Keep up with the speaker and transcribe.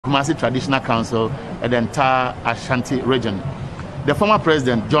Kumasi Traditional Council and the entire Ashanti region. The former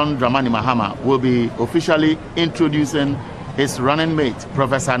president, John Dramani Mahama, will be officially introducing his running mate,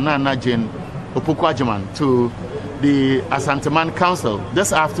 Professor Naana Opoku-Agyemang, to the Asanteman Council.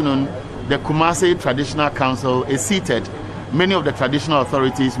 This afternoon, the Kumasi Traditional Council is seated. Many of the traditional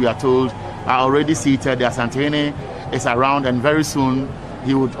authorities, we are told, are already seated. The Asantehene is around, and very soon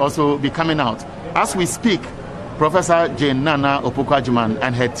he would also be coming out. As we speak, Professor Naana Opoku-Agyemang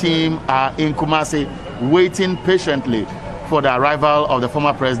and her team are in Kumasi waiting patiently for the arrival of the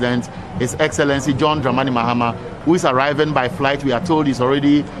former president, His Excellency John Dramani Mahama, who is arriving by flight. We are told he's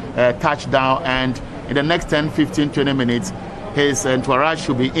already touched down, and in the next 10, 15, 20 minutes, his entourage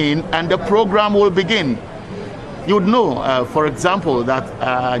should be in and the program will begin. You would know, for example,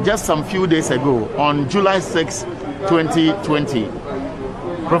 that just some few days ago, on July 6, 2020,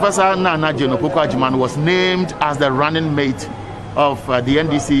 Professor Naana Opoku-Agyemang was named as the running mate of the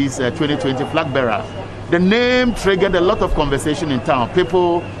NDC's 2020 flag bearer. The name triggered a lot of conversation in town.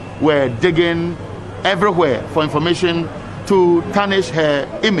 People were digging everywhere for information to tarnish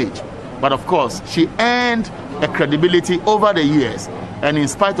her image. But of course, she earned a credibility over the years. And in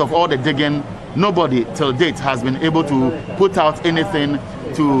spite of all the digging, nobody till date has been able to put out anything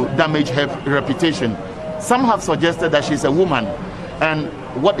to damage her reputation. Some have suggested that she's a woman. And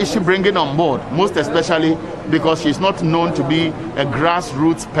what is she bringing on board? Most especially because she's not known to be a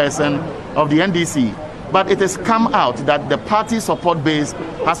grassroots person of the NDC. But it has come out that the party support base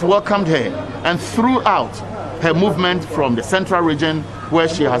has welcomed her. And throughout her movement from the central region where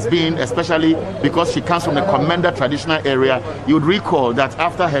she has been, especially because she comes from the Commander traditional area, you would recall that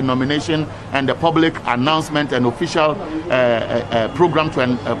after her nomination and the public announcement and official program to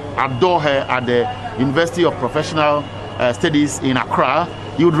adore her at the University of Professional Studies in Accra,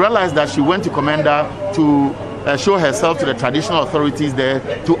 you would realize that she went to Commander to show herself to the traditional authorities there,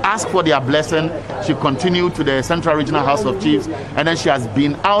 to ask for their blessing. She continued to the Central Regional House of Chiefs, and then she has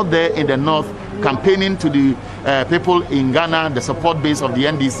been out there in the north campaigning to the people in Ghana, the support base of the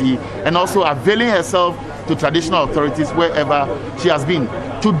NDC, and also availing herself to traditional authorities wherever she has been.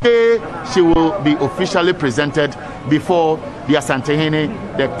 Today, she will be officially presented before the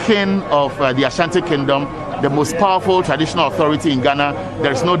Asantehene, the king of the Ashanti Kingdom, the most powerful traditional authority in Ghana.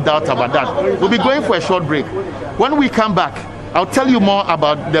 There is no doubt about that. We'll be going for a short break. When we come back, I'll tell you more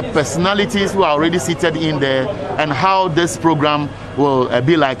about the personalities who are already seated in there and how this program will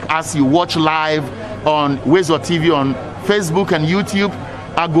be like as you watch live on Wezo TV on Facebook and YouTube,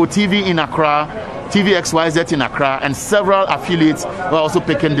 Ago TV in Accra, TVXYZ in Accra, and several affiliates who are also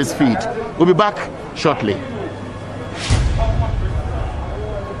picking this feed. We'll be back shortly.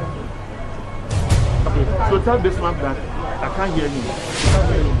 So tell this one that I can't hear you.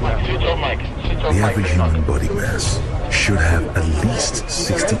 The average human body mass should have at least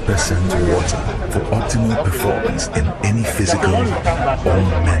 60% water for optimal performance in any physical or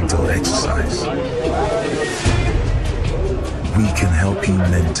mental exercise. We can help you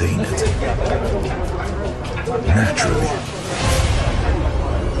maintain it naturally.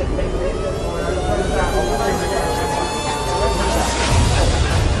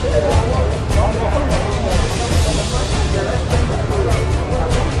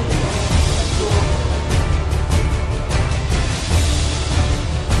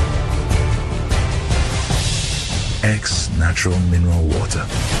 X Natural Mineral Water.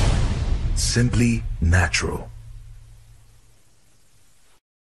 Simply natural.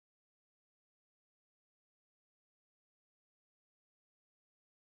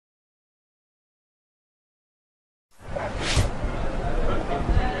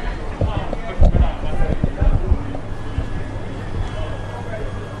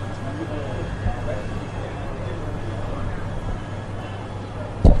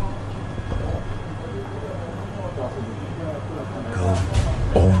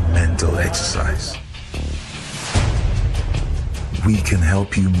 Or mental exercise. We can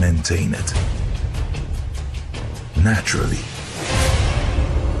help you maintain it naturally.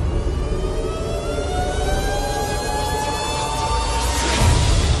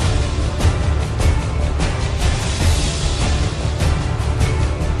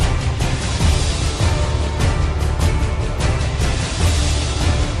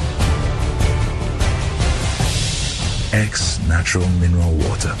 X Natural Mineral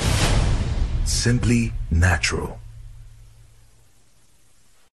Water. Simply natural.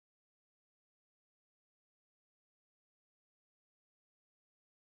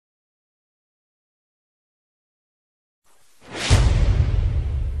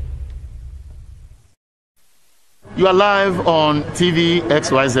 You are live on TV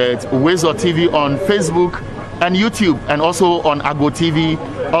XYZ, Wezo TV on Facebook, and YouTube, and also on Ago TV,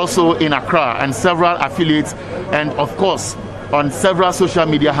 also in Accra, and several affiliates, and of course on several social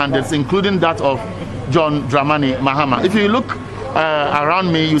media handles, including that of John Dramani Mahama. If you look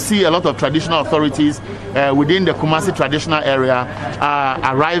around me, you see a lot of traditional authorities within the Kumasi traditional area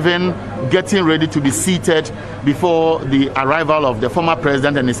arriving, getting ready to be seated before the arrival of the former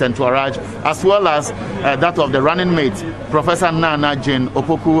president and his entourage, as well as that of the running mate, Professor Naana Jane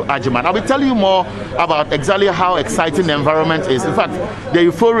Opoku-Agyemang. I will tell you more about exactly how exciting the environment is. In fact, the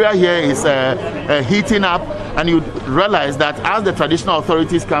euphoria here is heating up, and you realize that as the traditional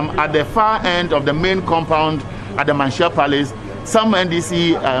authorities come at the far end of the main compound at the Manshia Palace, some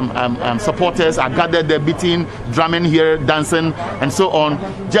NDC supporters are gathered there, beating, drumming here, dancing, and so on,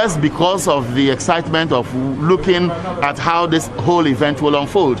 just because of the excitement of looking at how this whole event will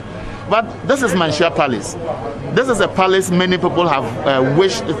unfold. But this is Manshia Palace. This is a palace many people have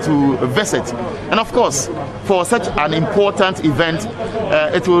wished to visit. And of course, for such an important event,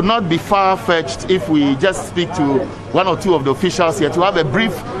 it will not be far-fetched if we just speak to one or two of the officials here to have a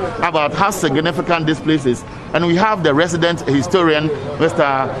brief about how significant this place is. And we have the resident historian,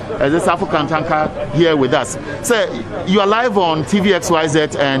 Mr. Zesafo Kantanka, here with us. So you are live on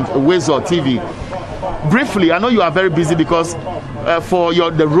TVXYZ and Wezo TV. Briefly, I know you are very busy because for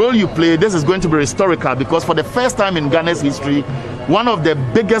the role you play, this is going to be historical, because for the first time in Ghana's history, one of the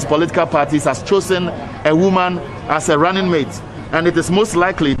biggest political parties has chosen a woman as a running mate. And it is most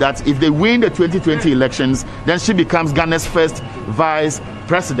likely that if they win the 2020 elections, then she becomes Ghana's first vice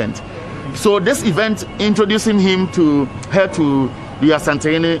president. So this event introducing her to the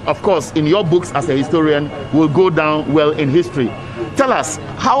Asantehene, of course, in your books as a historian, will go down well in history. Tell us,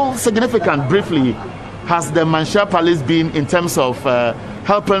 how significant, briefly, has the Manshia Palace been in terms of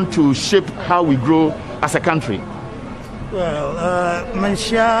helping to shape how we grow as a country? Well,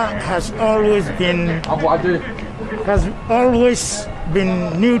 Manshia has always been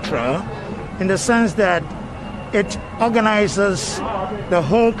neutral, in the sense that it organizes the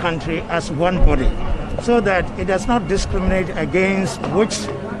whole country as one body, so that it does not discriminate against which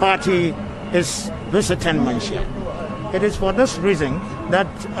party is visiting Manshia. It is for this reason that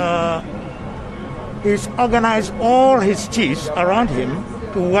he's organized all his chiefs around him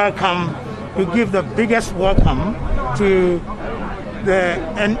to give the biggest welcome to the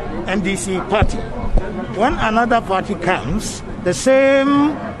NDC party. When another party comes, the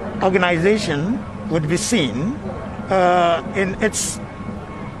same organization would be seen in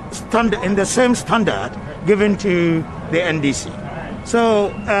the same standard given to the NDC.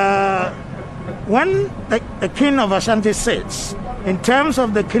 So when the king of Ashanti sits, in terms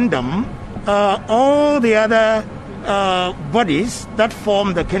of the kingdom, all the other bodies that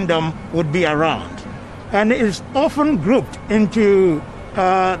form the kingdom would be around. And it is often grouped into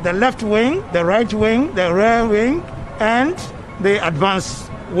the left wing, the right wing, the rear wing, and the advanced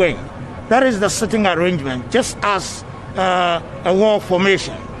wing. That is the sitting arrangement, just as a war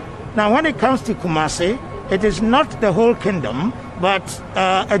formation. Now, when it comes to Kumasi, it is not the whole kingdom, but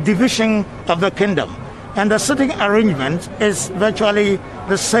a division of the kingdom. And the sitting arrangement is virtually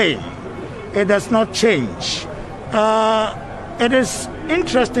the same. It does not change. It is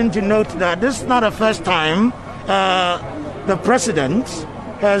interesting to note that this is not the first time the President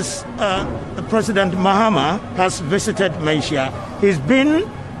Mahama has visited Manshia. He's been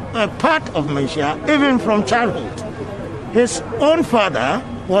a part of Manshia, even from childhood. His own father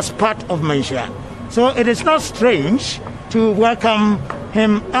was part of Manshia. So it is not strange to welcome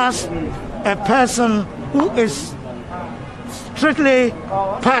him as a person who is strictly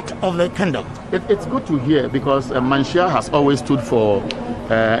part of the kingdom. It's good to hear, because Manshia has always stood for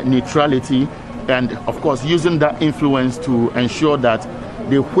neutrality, and of course using that influence to ensure that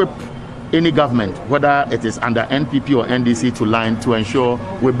they whip any government, whether it is under NPP or NDC, to line to ensure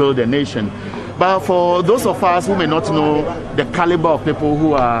we build a nation. But for those of us who may not know the caliber of people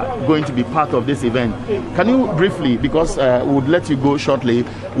who are going to be part of this event, can you briefly, because we would let you go shortly,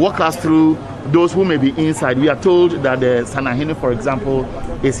 walk us through those who may be inside? We are told that the Sanahene, for example,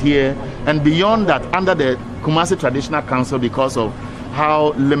 is here, and beyond that, under the Kumasi Traditional Council, because of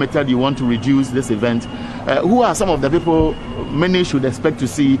how limited you want to reduce this event, who are some of the people many should expect to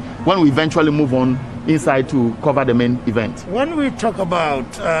see when we eventually move on inside to cover the main event? When we talk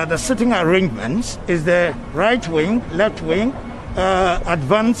about the sitting arrangements, is the right wing, left wing,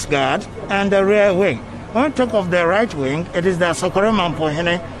 advance guard, and the rear wing. When we talk of the right wing, it is the Sokore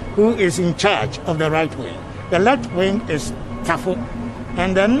Mampohene who is in charge of the right wing. The left wing is Tafu,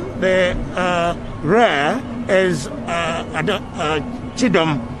 and then the rear is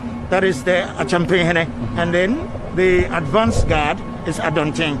Chidom, that is the Achampehene, and then the advance guard is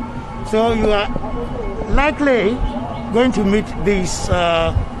Adonting. So you are likely going to meet these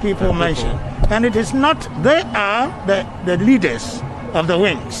people mentioned. And it is not, they are the leaders of the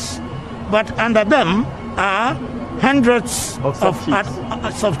wings, but under them are hundreds of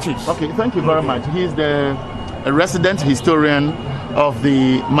sub-chiefs. Okay, thank you very much. He is the resident historian of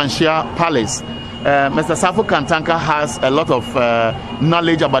the Manhyia Palace. Mr. Safo Kantanka has a lot of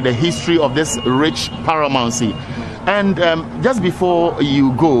knowledge about the history of this rich paramountcy. And just before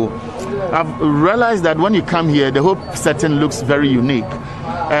you go, I've realized that when you come here, the whole setting looks very unique.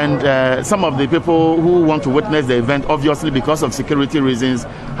 And some of the people who want to witness the event, obviously because of security reasons,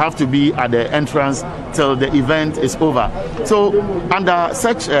 have to be at the entrance till the event is over. So under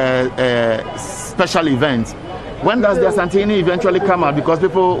such a special event, when does the Asantehene eventually come out? Because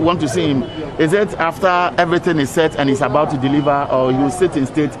people want to see him. Is it after everything is set and he's about to deliver, or he will sit in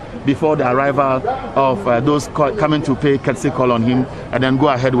state before the arrival of those coming to pay courtesy call on him and then go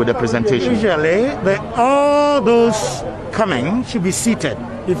ahead with the presentation? Usually, all those coming should be seated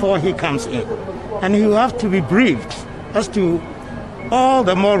before he comes in. And he will have to be briefed as to all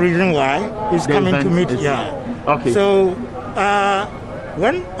the more reason why he's coming to meet. Okay. So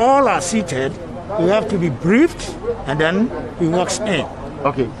when all are seated, you have to be briefed and then he walks in.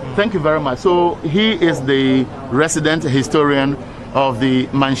 Okay, thank you very much. So he is the resident historian of the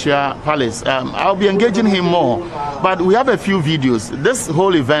Manhyia Palace. I'll be engaging him more, but we have a few videos. This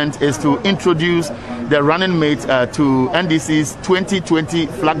whole event is to introduce the running mate to NDC's 2020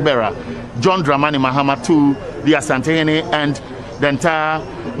 flag bearer, John Dramani Mahama, to the Asantehene and the entire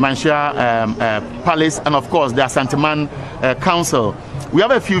Manhyia Palace, and of course the Asanteman Council. We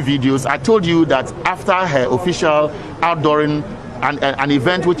have a few videos. I told you that after her official outdooring an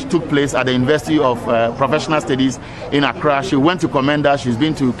event which took place at the University of Professional Studies in Accra, she went to Commander, she's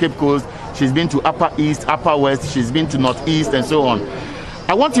been to Cape Coast, she's been to Upper East, Upper West, she's been to Northeast, and so on.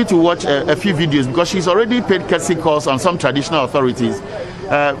 I want you to watch a few videos because she's already paid courtesy calls on some traditional authorities.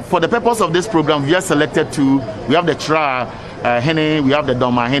 For the purpose of this program, we have selected two. We have the Chira Hene, we have the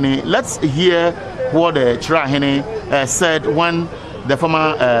Doma Hene. Let's hear what the Chira Hene said when the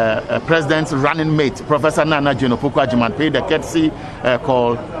former president's running mate, Professor Naana Jane Opoku-Agyemang, paid the courtesy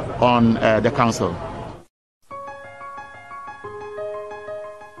call on the council.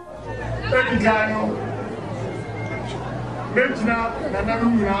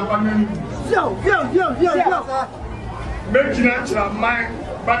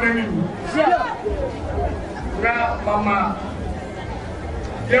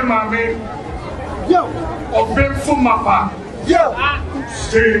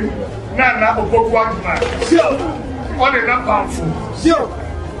 Say, Naana Opoku-Agyemang. On the powerful.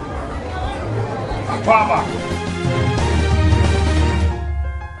 Papa.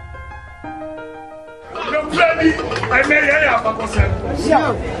 No, baby, I may have a Bakosem.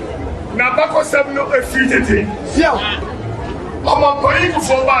 Now, Bakosem no defeated. I'm a going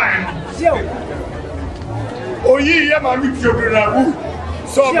for mine. Oh, ye, I'm a with your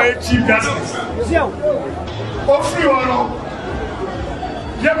so may cheap justice. Oh, free or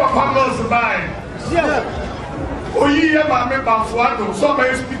Yaba Pangos by Oyi Yama member for so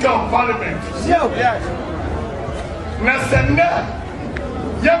may Speaker of Parliament. Nasenda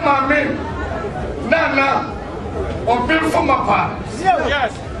Yama men Naana or Bill from Mapa.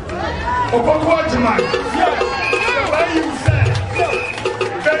 Yes. Opoku-Agyemang. Why you say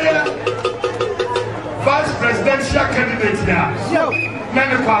Vice Presidential candidate here?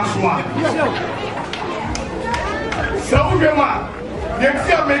 Nana Paswa. So the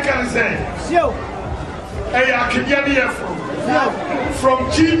American say, from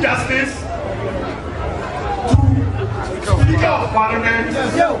Chief Justice to Speaker of Parliament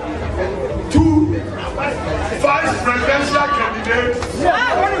to Vice Presidential candidate.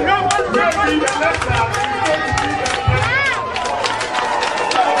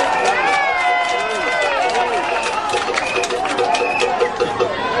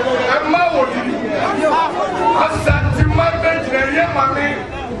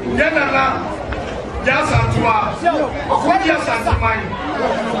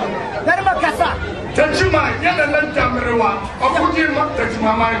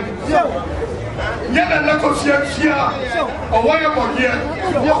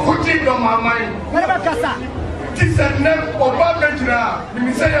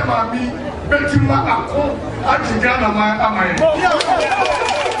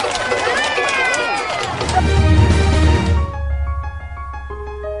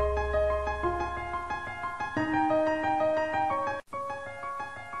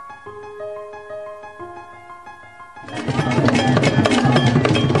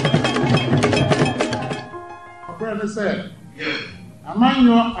 Said,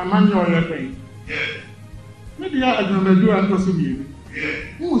 Amanyo, your thing. Agyemang and Osei.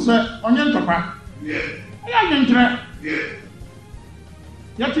 Who said, Onion Papa? I am trying.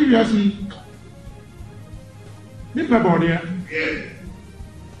 Yet you are seeing. Bipper body.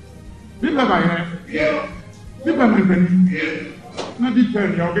 Bipper by her. Bipper my penny. Not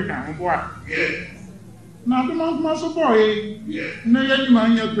depend your become boy. Now the month must boy. No, yet you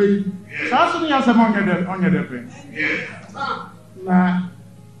mind your pay. That's me as among on your pen. Now,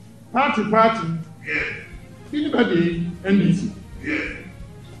 party. Anybody and easy.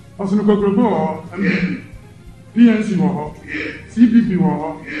 Also, no go and PNC war, CPP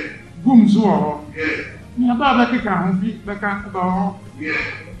war, Booms war. Near Baba can be back about.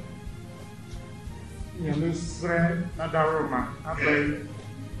 Yes, Nadaroma, I play.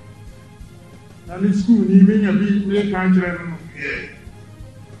 And in school, even a bit make country.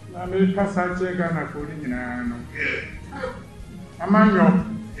 I made Passage and I put in among your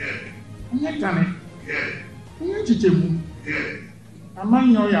Yetani.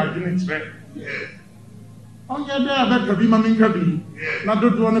 Among your units, on your day, I bet to be Mammy Cabby, not to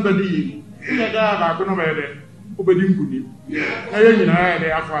do anybody. You are there, going to be obeying good. I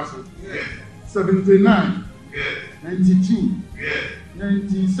have 79, 92,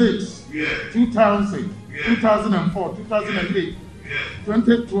 96, 2000, 2004, 2008,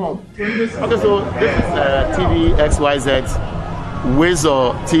 2012, 2016. Okay, so this is TV XYZ,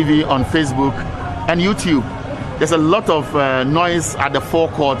 Wezo TV on Facebook and YouTube. There's a lot of noise at the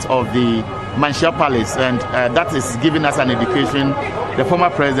forecourt of the Mansia Palace, and that is giving us an indication the former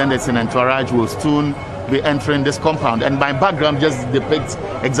president and entourage will soon be entering this compound. And my background just depicts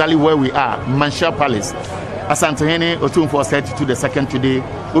exactly where we are, Mansia Palace. Asantehene Otumfuo said to the second today,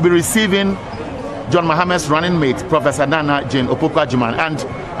 will be receiving John Mahama's running mate, Professor Naana Opoku-Agyemang. And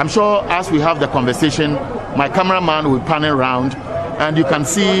I'm sure as we have the conversation, my cameraman will pan around and you can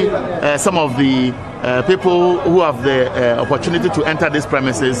see some of the people who have the opportunity to enter these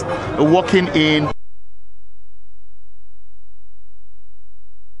premises walking in.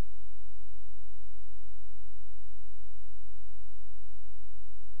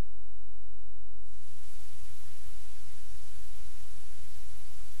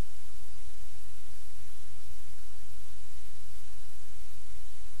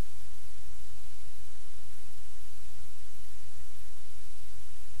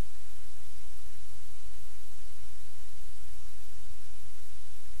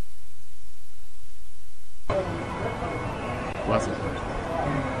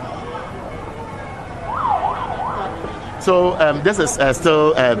 So this is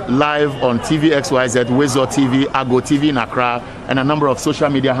still live on TV XYZ, Wezo TV, Ago TV in Accra, and a number of social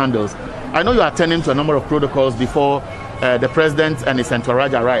media handles. I know you are attending to a number of protocols before the president and his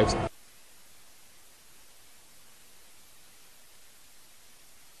entourage arrives.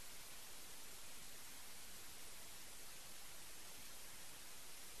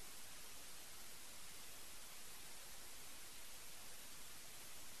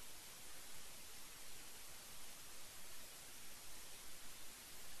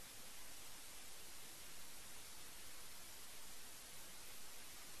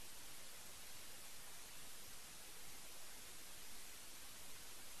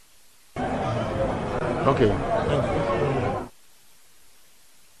 Okay.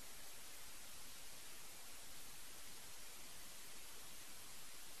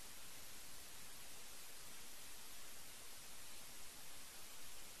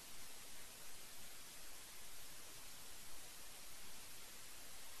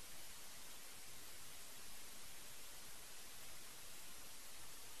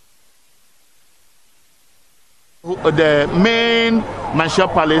 The main Mansia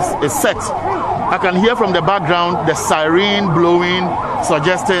Palace is set. I can hear from the background the siren blowing,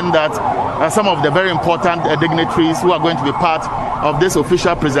 suggesting that some of the very important dignitaries who are going to be part of this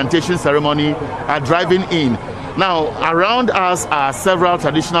official presentation ceremony are driving in. Now, around us are several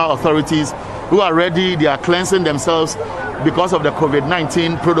traditional authorities who are ready. They are cleansing themselves because of the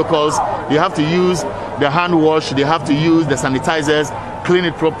COVID-19 protocols. They have to use the hand wash, they have to use the sanitizers, clean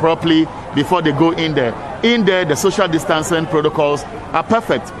it properly before they go in there. In there, the social distancing protocols are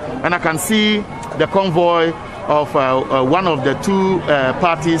perfect. And I can see the convoy of one of the two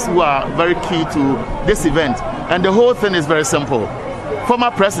parties who are very key to this event. And the whole thing is very simple.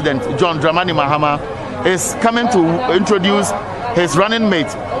 Former President John Dramani Mahama is coming to introduce his running mate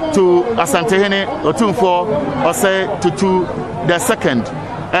to Asantehene Otumfuo Osei Tutu II.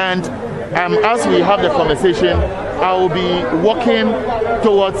 And as we have the conversation, I will be walking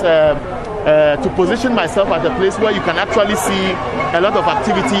towards to position myself at a place where you can actually see a lot of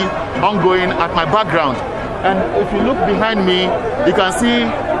activity ongoing at my background. And if you look behind me, you can see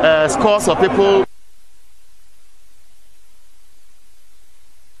scores of people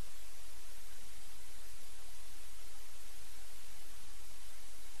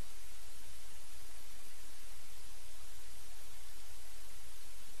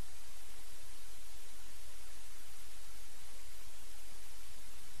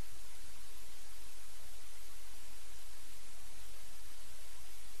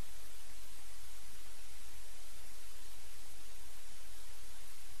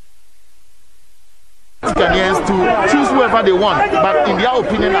whoever they want, but in their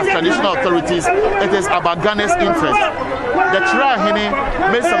opinion as traditional authorities, it is about Ghana's interest. The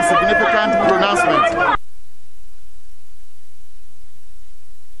Chirahene made some significant pronouncements.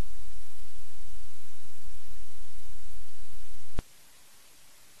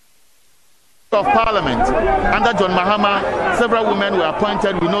 Of Parliament under John Mahama, several women were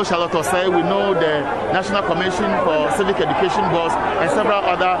appointed. We know Charlotte Osei, we know the National Commission for Civic Education Boards, and several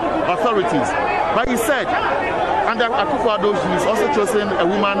other authorities. But he said, under Akufo-Addo, he's also chosen a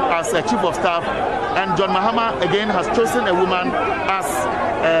woman as a chief of staff, and John Mahama again has chosen a woman as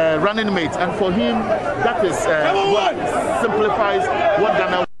a running mate. And for him, that is what simplifies what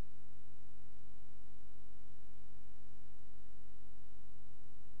Ghana.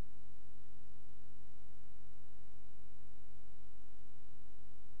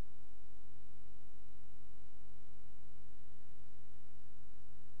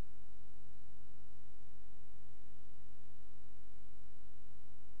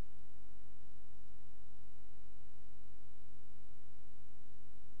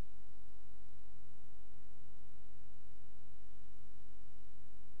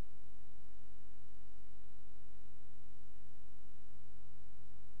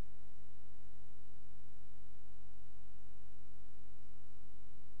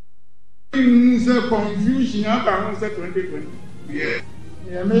 Confusion about 2020. Yeah.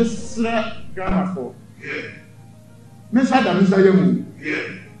 Yeah, Miss Ghana for. Yeah. Miss Adam Sayamu.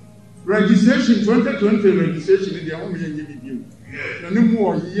 Yeah. Registration 2020 registration in the home in you. Yeah. No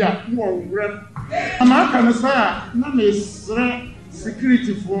more, yeah, more. I'm not going to say, no, Miss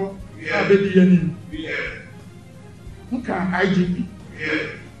security for a baby. Yeah. Who can IGP? Yeah.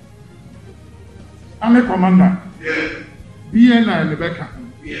 I'm a commander. Yeah. BNI in the back.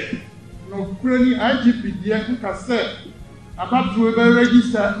 Yeah. No, currently IGP, the Anka said about to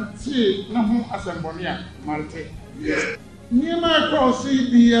register, see, no home assembly, Malte. Yes. Near my cross, see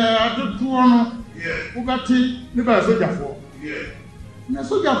the other two on Bugatti, the Basoja for. Yes. The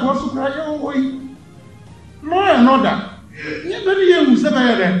soldier for supply away. Law and order. Yes. Never you was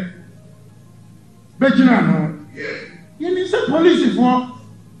ever there. Bejano. Yes. You need some police for,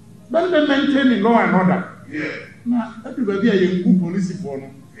 but they maintaining law and order. Yes. Now, everybody a good police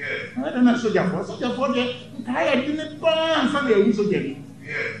for. I don't know soldier for the I didn't plan for the soldier.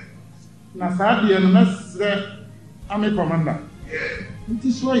 Na Sadia and Master Army Commander. It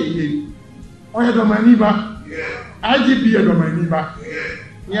is why he or the Maniba, IGP of the Maniba.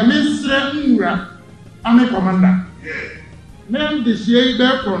 Near Mr. Mura, Army Commander. Name the shade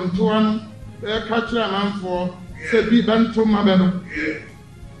back from Tuan, their catcher man for Sebi Banto Mabano.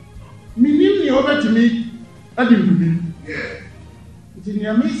 Meaning over to me, I didn't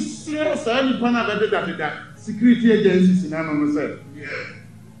Engineer Mr. Sally Panada security agencies in Anna.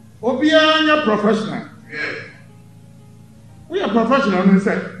 Obiana professional. We are professional,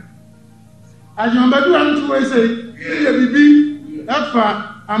 sir. As you remember, to say, Bibi,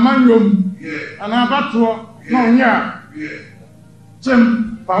 Alpha, Amandum, and Abatua, Nonya,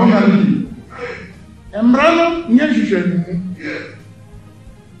 Jim, Paoli, Embrano, Nyashu,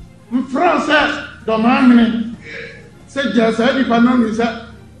 France, Dominic. Say just any panon is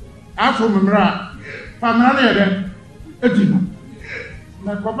Afro Memra, Pamana, Edina.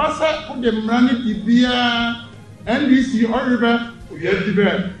 Nakobasa put the money to be NDC Oliver,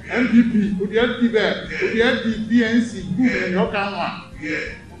 Udiative, MPP, Udiative, DNC, Good and Yokama.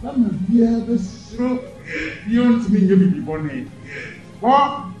 Some of the slow beyond me, you be born.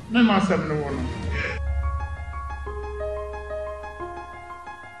 Or, no master, no one.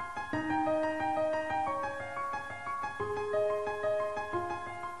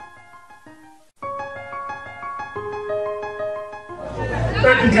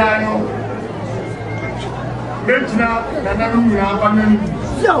 Gano, Mechina, Naana, Banani.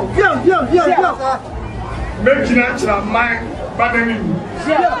 Yo. Mechina, my Banani.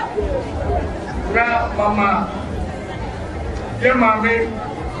 Now, Mama, dear Mammy,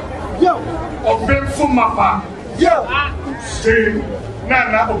 yo, of them from Mapa. Yo, say,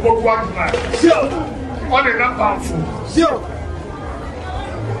 Naana, Opoku-Agyemang. Yo, on the Naana, yo,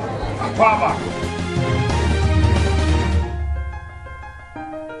 Papa.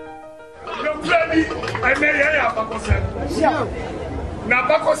 I may have a Bakosem. Now,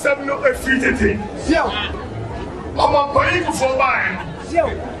 Bakosem no a free thing. I'm a paying for mine.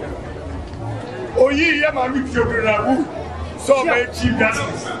 Oh, ye, I'm a rich children, so may cheap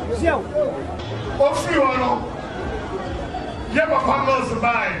justice. Oh, free one. Yama Pangos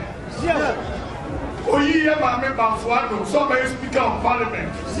buy. Oh, ye, I'm a member of one, so may speaker of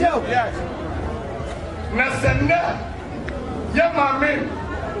parliament. Nasenda Yama men.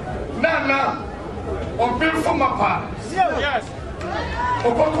 Naana, on bill for Mapa, Yes.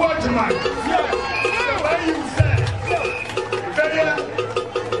 Opoku-Agyemang. Yes. The way you said,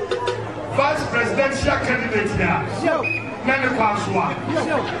 vice presidential candidate here. None of us one.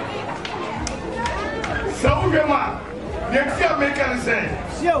 So, you can say,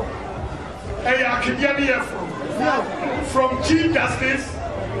 from Chief Justice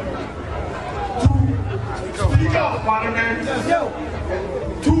to Speaker of Parliament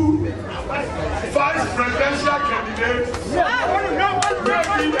to Vice Presidential candidate.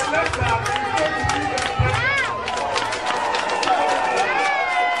 Maybe the next time.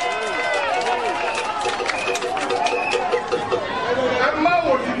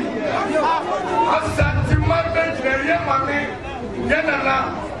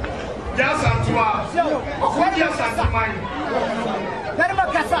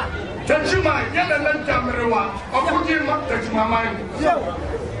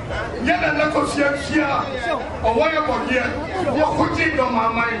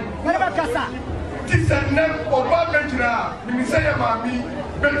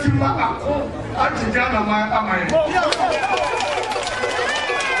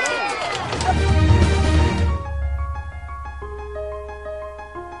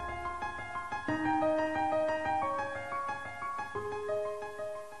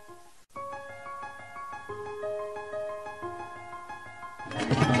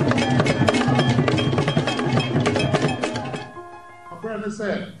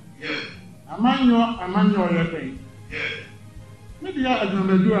 Said, Amanyo, you're maybe I don't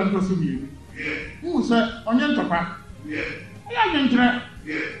know and pursue you. Who said, on your papa? Yeah,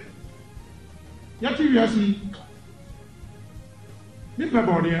 yet you see, Bippa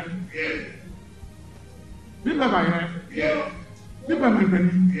body, Bippa by here, Bippa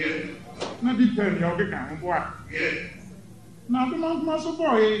Penny, not depend your account. What? Now the month muscle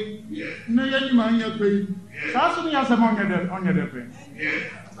boy, no, you mind your pay. Sassy as among on your friend.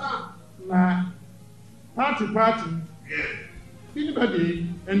 Now, party, anybody,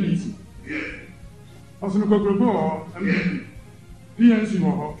 NDC. Also, go and PNC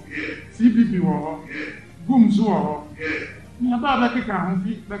war, CPP war, Booms war, about like a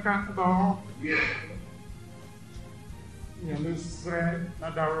count, the cat about. Miss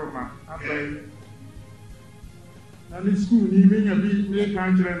Nadaroma, and the school leaving a bit near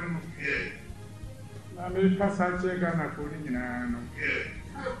country. I may pass out check and a pony in an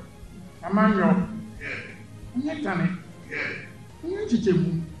among your Netani,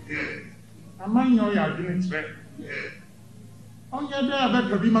 Nitimu, among your arguments. On your day, that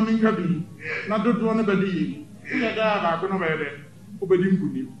could be Mammy Cabby, not to one of the day. We are there about Gonobede,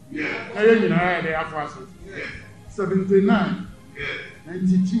 Obedin. I had the Afras 79,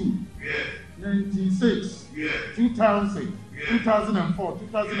 92, 96, 2000, 2004,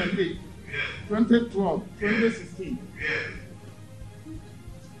 2008. 2012, 2016.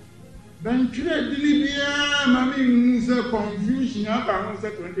 Then today, Dilibia, Mammy, confusion about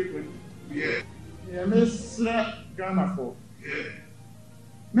 2020. Yeah, Miss Ghana for.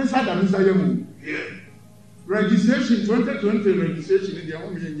 Miss Adam is a registration 2020 registration in the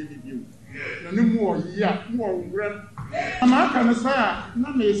only individual. No more, yeah, more grand. American say, no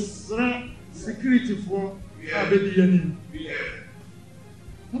Miss security for a baby.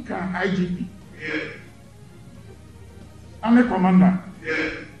 Okay, IGP. I'm a commander.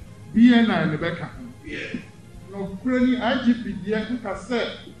 BNI in the back. No, currently IGP, the Anka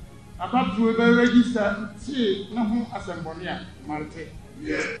said about to register, see, no assembly, Malte.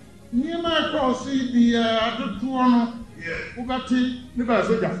 Near my cross, see the other two on Ugati, never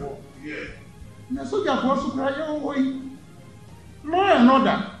soldier for. The soldier for Suprayo away. Law and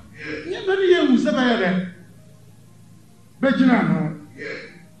order. Never you was there. Bejano.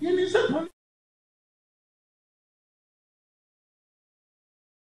 You need some.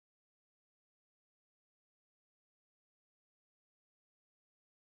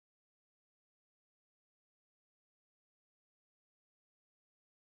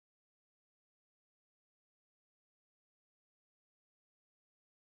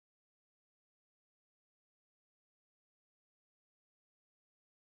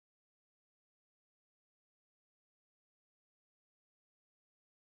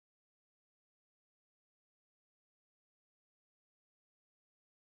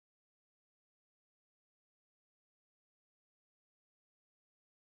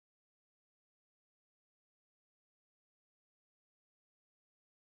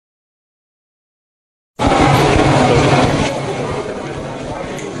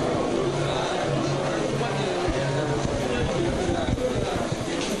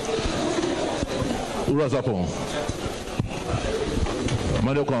 Urasapon.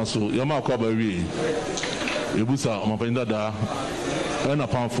 Mother Council, your mouth cover. Ebusa Omampani Dada and a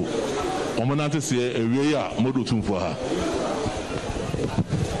powerful. Omanante say a real model tune for her.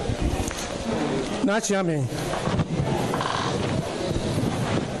 Nachiame.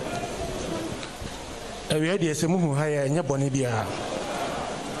 A ready as a movie higher in your bonibia.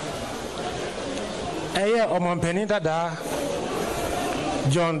 Aya Omampani Dada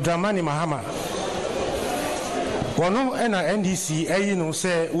John Dramani Mahama. One and a NDC, a no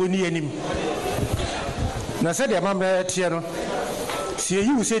say, we need him. Na said the mamma Tiano. See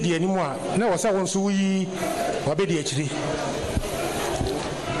you said the anymore. No, was I want to we obey actually.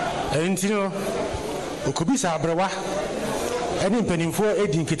 And you know, Ukubisa Brawa, and in penning for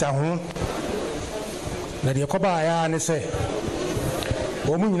aiding Kitahon. Nadia Koba, and say,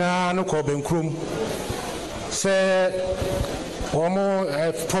 Omuna no Coben Crum. Say, Omo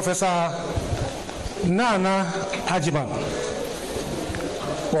Professor Naana Agyemang.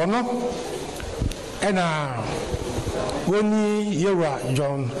 Ono, and when you were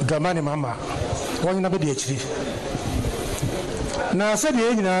John Dramani Mama, one in a bed actually. Now, said the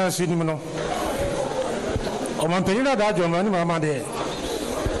Agina Sinimano. Omampani Dada John Dramani Mama de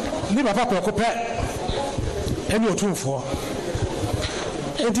Niba Papa Copet and Otumfuo.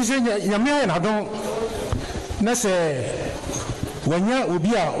 It is in Yamia and I don't Nesse when you will be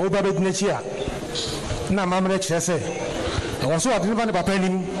a Obabed Netia. Now, Mamma say, I was so I didn't want to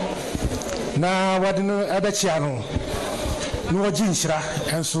penny. Now, what do you know about Chiano? No Jinshra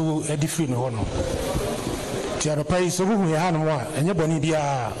and so a different one. Tiano Pay so we had one and your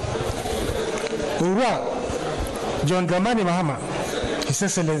bonibia. Ura John Dramani Mahama, His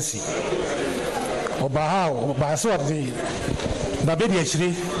Excellency. Obaha, Obaso of the Babedi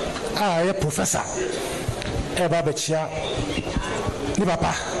actually, a professor. A Babachia,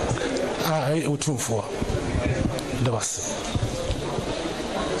 Nibapa, Otumfuo. There was.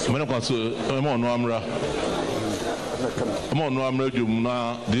 I'm on Amra. I'm on Amra, you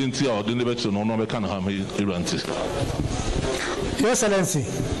didn't see or didn't bet no no can have Irantis. Your Excellency,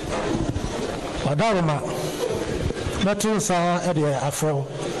 Adaruma, Matunsa, Eddie Afro.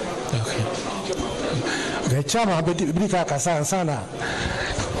 The Chama Bika Kasan Sana.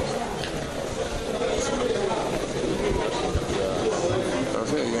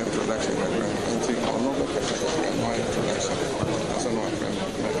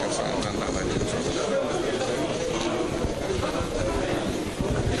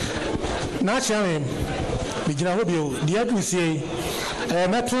 Naturally, Bijina Hobio, the other say,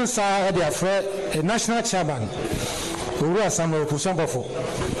 Metron Sa, their friend, a national chairman, who was some of Pusambafo.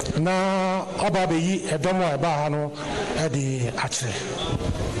 Now, Obabi, a domo Bahano, at the actually.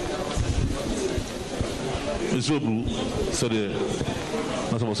 It's so blue, said the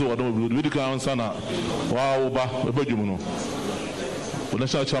so I don't really count Sana, wow, a Bejuno. The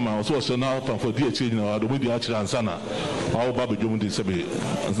national chairman also was now for DH, the media actually and Sana. Our Baby Jumundi Sabi,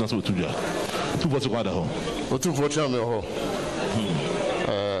 and that's what to do. Two was a water home. Otumfuo Chairman,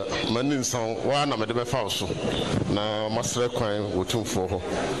 Manin Sound, one of the Fauso, now Master Crime, Otumfuo,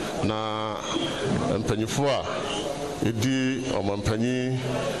 now Penifua, Edi or Mampani,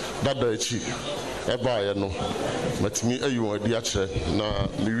 Dadachi, Eba, no, but me, you are the actual, now,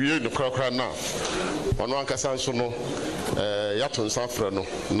 the real the crowd now. One Casan Sono, Yaton Safrano,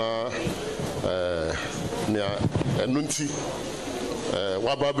 now, near Nunti.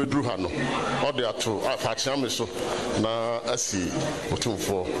 Waba bedruha no ode ato afachiame so na asi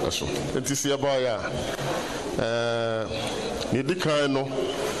Otumfuo so enti aba ya ni dikan no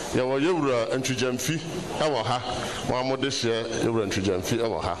ye wo yewura ntwujamfi e wo ha mo amode hye yewura ntwujamfi e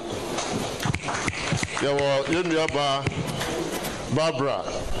wo ha ye wo yenua ba Barbara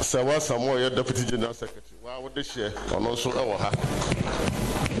Sewa Samuel ye deputy general secretary wa wode hye ono so e wo ha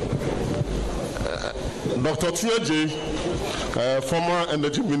Dr. T.J. Former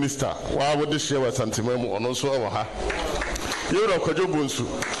energy minister, why would this share with Santimemo and also our ha? You're a Kajobunsu,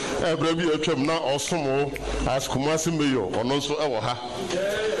 a baby a trim now also more as Kumasi Mayo and also our ha.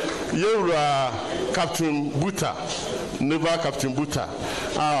 You're Captain Buta, never Captain Buta.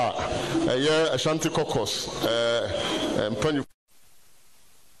 A year Ashanti Caucus, and Penny.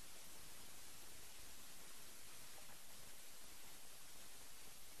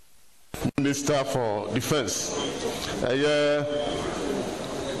 Minister for Defense.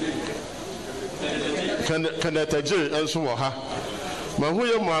 Canada J and so ha.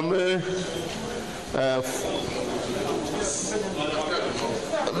 Mahuya Mame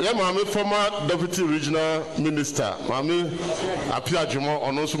Mame former Deputy Regional Minister, Mame Opoku-Agyemang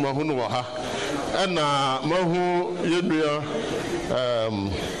on also Mahunu ha. And Mahu Yenuya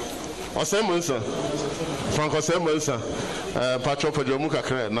Osei Mensa, Frank Osei Mensa. Patro Pajomu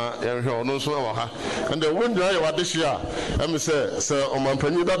kakra na yɛhwɛ ɔno nso ɛwɔ ha and the window yɛ wade hyia ɛmi sɛ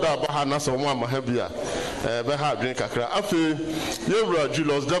ɔmanpanyin dada aba ha na sɛ ɔmo ama ha bi a bɛha adwene kakra afei yɛwura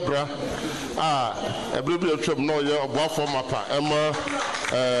Julius Debra a ɛbere bi atwam na ɔyɛ ɔboafoɔ mapa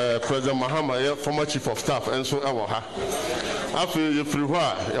ɛma President Mahama yɛ former chief of staff nso ɛwɔ ha afei yɛfiri hɔ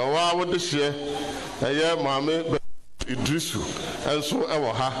a yɛwɔ a wɔde hyɛ ɛyɛ maame Idrisu enso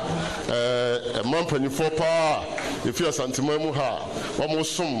ewo ha mampanyifo pa efi asantima mu ha wo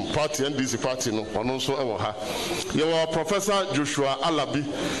som party NDC party no ono nso ewo ha yewo Professor Joshua Alabi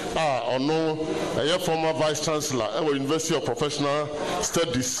ono former vice chancellor ewo University of Professional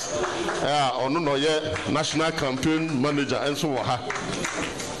Studies ono no ye national campaign manager enso wo ha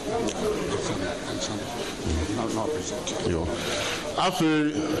yo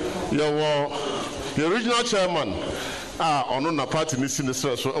afi yewo the original chairman ono na party ni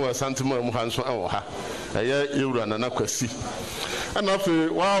sinistra so e santima mu ha nso e wo ha ewura Nana Kwasi ana fe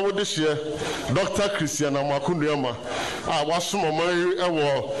wa wo de hye Dr. Christian Amakunduama wasom oman e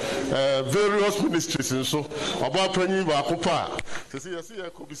wo various ministries nso oba panyin ba akopa sese yesi ye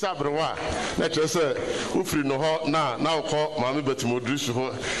ko bisa abrewa na kyerese ufiri no ho na ukọ maame Betimodrisu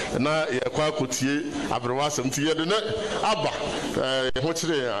ho na ye kwa akotie abrewa asem ti ye de ne aba ho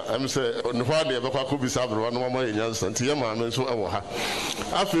kire am se ne ho ade ye bekwa ko bisa abrewa no mama ye nyansa nti ye maame nso e wo ha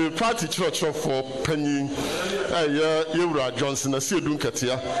afi party church for panyin yewura Johnson na siedun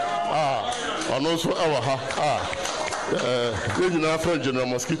katia ono nso e wo ha nyina fra General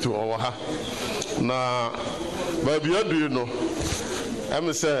Mosquito o wo ha na baby adu no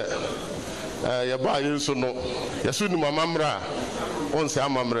am say ye ba yin so no yesu ni mamamra on se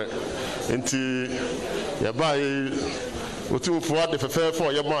amamre enti ye ba yi Otumfuo de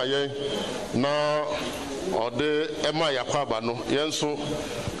fefefo ye ma ye na ode ema yakwaba no yenso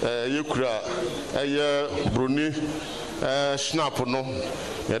yekura eye broni snap no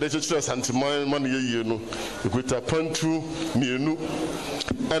ya de chechire santiman man ye no ekuta pantu mienu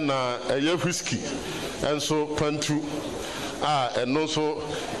na eye whisky enso pantu eno so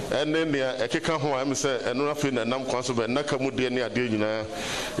ene ne ekeka ho am se eno afi na nam kwan so be naka mu de ne ade nyina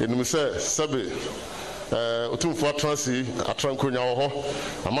enim se sabe Otumfuo transi atrankonya wo ho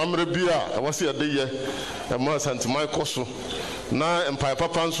amamre bi a wose ade ye ma santiman koso na empire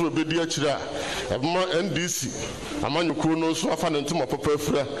papa nso obedi akira ebma NDC amanyuku no nso afa ne ntoma papa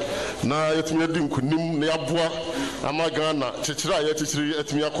afura na yetumi adi nkunim na yaboa amagana chechira ya chechiri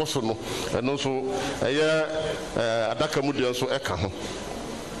etumi akoso no eno nso eye adaka mu de nso eka ho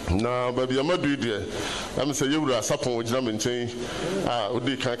na baby amadu de am say yewura asapon ogina menchen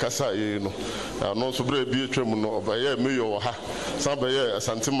odi kan kasa ye no no so bra bi atwam no obaye mayor wo ha sabaye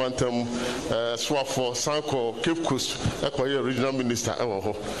asantimantam swafo sanko Cape Coast ekoye regional minister ewo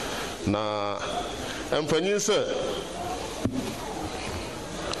ho na empanyin se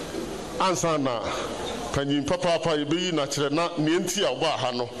ansa na panyin papa yebeyi na kire na nienti a oba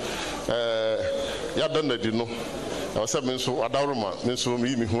ha no yada na di no I said, Minso, Adaruma, Minso,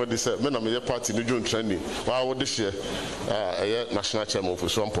 me who they said, men of my party, New June training, while would this year a national chairman for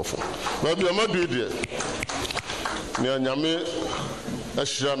some perform. Well, be a mad idea. Near Yame, a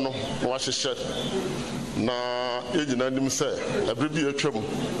shiano, wash a shed. Na agent and him say, a baby a trouble.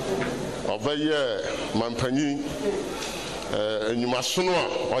 Of a year, Mampani, and you must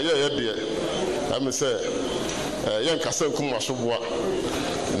know, or yeah, dear. I may say, young Cassan Kumasubwa.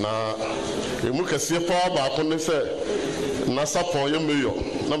 Na emukasi pa ba ko ne se na sapon ye mayor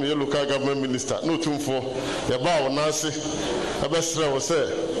na me local government minister no Otumfuo ye ba wo na se e be sere wo se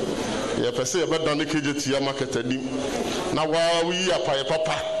ye pese ye be dan KJT ya market adim na wa wi apaye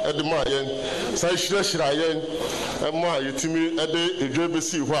papa e de ma yen sa hira yen e ma yetimi e de edwe be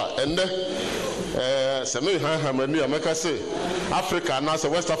si ho a enne se me han mani ameka se Africa and as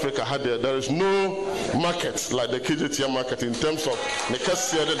West Africa had there is no market like the KJT market in terms of the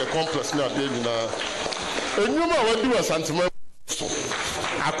cashier the complex now and you know what do a sentiment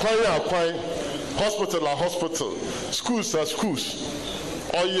acquire hospital schools are schools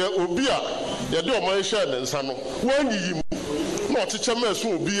or ye obia ye do my share and sano when you not teacher me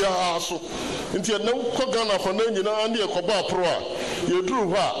so obia so nti na ko Ghana for na nyina ande e koba pro a ye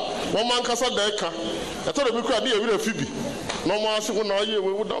duru ha wo man kasa da eka e to be kura de e wi afibi no mo ase wo na ye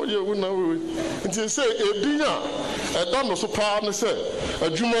we da ye wo na we nti say edinya e da no so pa ne say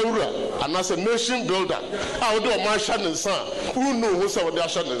adwuma wura anase nation builder a wo de o man sha ne nsa unu wo say wo de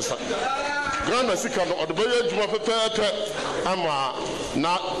sha ne nsa Ghana sika no o de be adwuma pepepe ama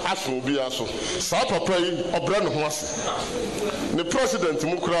na aso obi aso sa papa yi obra ne ho ase ne president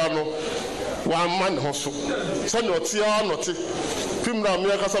mu kura no wa man ho so se no tia no te pimra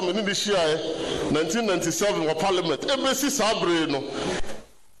me akasa me ni hia 1997 wɔ parliament ebesi saa bere no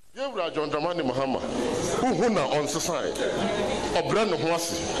yɛwura John Dramani Mahama uhu na ɔnsesae ɔbrɛ ne ho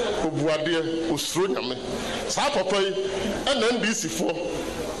ase obuadeɛ osuro nyame saa papa yi ɛna NDC foɔ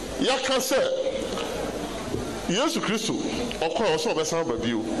yɛaka sɛ Yesu Kristo ɔkɔɔ ɔsɛ ɔbɛsan ba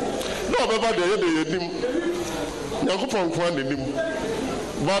bio na ɔbɛba deɛ yɛde yɛnim Nyankopɔn nko a n'anim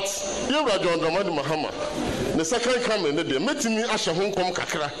but yɛwura John Dramani Mahama ne second coming ne deɛ mɛtumi ahyɛ ho nkɔm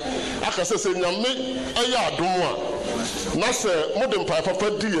kakra aka sɛ nyame ɛyɛ adom a na sɛ mode mpae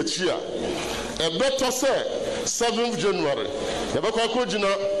papa di akyi a ɛbɛtɔ sɛ 7th January yɛbɛkɔ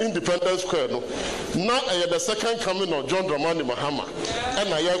akɔgyina Independence Square no na ɛyɛ the second coming of John Dramani Mahama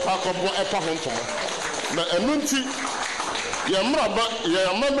ɛna yɛkɔ akɔbɔ ɛpa ho ntoma na ɛno nti yɛ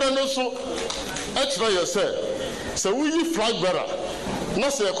amammerɛ no so ɛkyerɛ yɛ sɛ woyi flag bearer na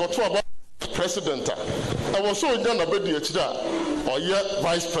sɛ yɛkɔto aba president a ɛwɔ sɛ ɔnya na bɛdi akyiri a ɔyɛ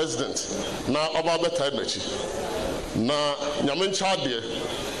vice president na ɔba bɛtae n'akyi na nyame nkyɛ adeɛ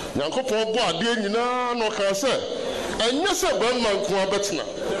Nyankopɔn bɔ adeɛ nyinaa na ɔkaa sɛ ɛnyɛ sɛ bɛrima nko a bɛtena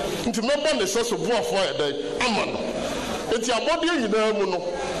nti mɛba ne sɛ so boafoɔ a ɛdɛn ama no nti abɔdeɛ nyinaa mu no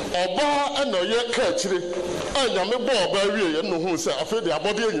ɔbaa ɛna ɔyɛ ka akyire a nyame bɔ ɔbaa wie yɛ no hu sɛ afei deɛ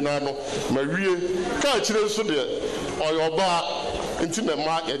abɔdeɛ nyinaa no ma wie ka akyire nso deɛ ɔyɛ ɔbaa nti na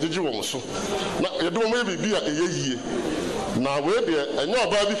mmaa yɛgyegye wɔn so na yɛde wɔn yɛ biribi a ɛyɛ yie na wei deɛ ɛnyɛ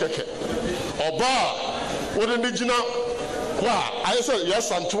ɔbaa bi kɛkɛ ɔbaa a wɔde ne gyina hɔ a ayɛ sɛ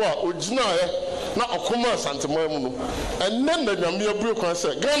yɛsanto a ɔgyinaeɛ na ɔkɔma asanteman mu no ɛnɛ na nyame abue kwan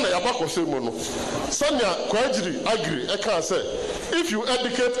sɛ Ghana yɛaba kɔsɛ mu no sɛnea Kwagyiri Agri ɛkaa sɛ if you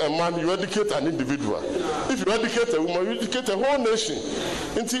educate a man you educate an individual if you educate a woman you educate a whole nation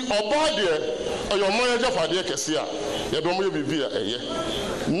nti ɔbaa deɛ ɔyɛ ɔman agyapadeɛ kɛse a yɛde ɔmo yɛ biribi a ɛyɛ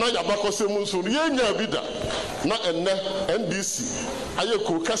na yɛaba kɔsɛ mu nso yɛnya bi da na ɛnɛ NDC ayɛ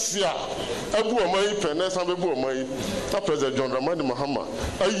kuro kɛse a abu ɔman yi pɛ na ɛsan bɛbu ɔman yi na President John Dramani Mahama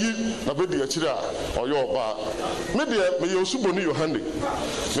ayi na bɛdi akyire a ɔyɛ ɔbaa me deɛ meyɛ Osuboni Yohane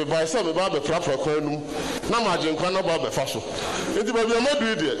mebae sɛ meba abɛprapra kwan no mu na magye nkwa na ba abɛfa so nti baabi a madu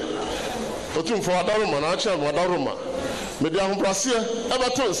yi deɛ Otumfuo adaroma na akyerɛ no adaroma mede ahobraseɛ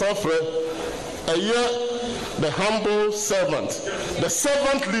ɛbɛto nsa frɛ ɛyɛ the humble servant, the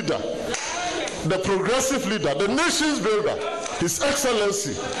servant leader, the progressive leader, the nation's builder, His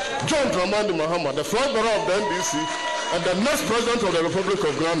Excellency John Dramani Mahama, the flag bearer of the NDC and the next president of the Republic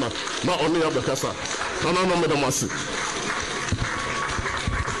of Ghana. Na Oni Abekasa. Nana no medamasi.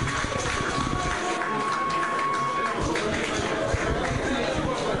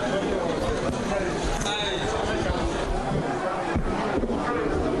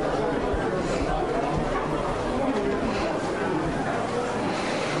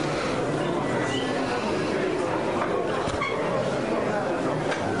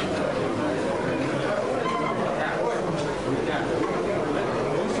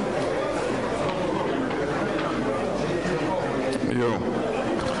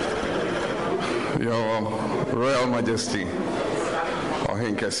 Your Royal Majesty,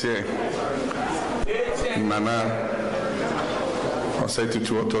 Ohenkese, Naana, Osei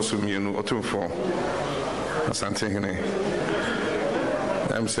Tutu Otosumienu Otumfuo, Asante Hene.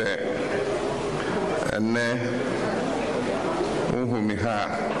 I'm say, ene uhumi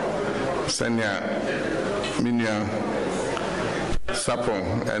ha senya minya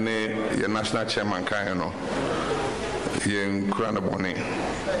sapon ene ye national chairman kan no ye nkura na bone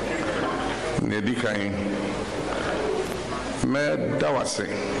ne dikan me dawase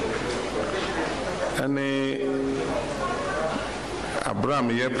ene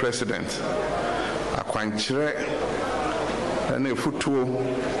Abraham ye president akwankyere ene futuo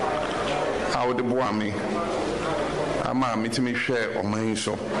awde boami ama mitimi hwe oman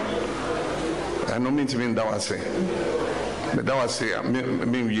so eno mitimi ndawase me dawase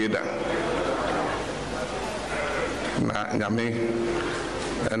me wieda na nyame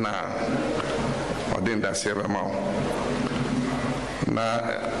na odinda sebe mawo na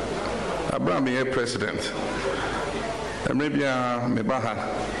Abraham ye president emrebia me baha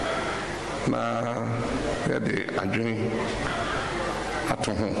na yede adwene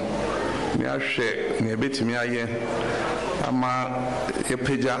ato ho ni ahwe ni ebetimi aye ama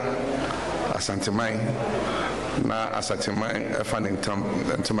yepeja asanteman na asanteman efa ne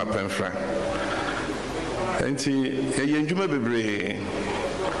ntama penfra enti ye ndwuma bebre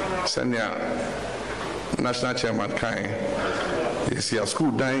senia national chairman kan yesi a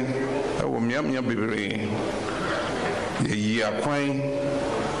school dan ewo miamia bebre ye yi akwan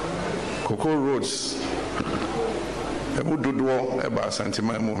Cocoa Roads emudodo eba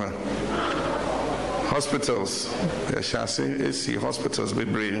asanteman mu ha hospitals, AC hospitals be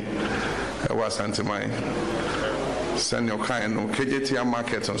bring was anti-mine. Send your kind of KJTR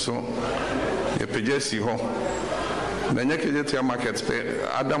market and so you PJC home. Then you KJTR markets,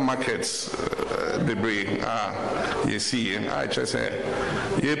 other markets be bring. You see, I just say,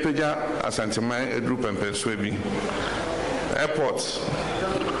 you PJ as anti-mine a group and Penswebi. Airports.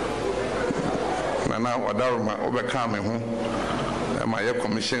 Nana Wadaruma overcome home. My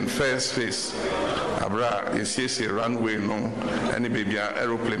commission first phase. Abra is runway no any baby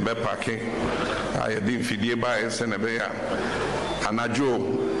aeroplane be parking. I didn't feed by send a bear.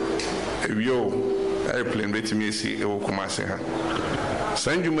 Anajo yo airplane wait me see e will come say her.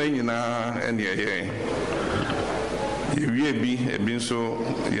 Send you may na any ye. You be a bin so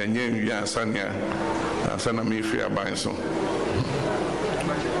yan sanya sana me free aban so.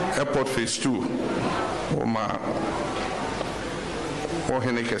 Airport phase 2. Oma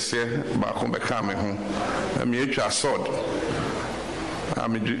Ohene kese ba ko beka me ho me atwa sword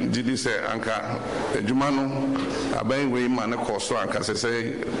am didi se anka adwuma no aban we ma ne koso anka se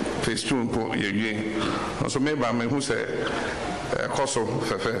phase 2 mpo yewie so me ba me hu se koso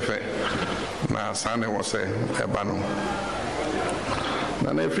fe na sane wo se eba no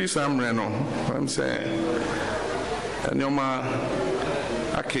na free samre no am se anyoma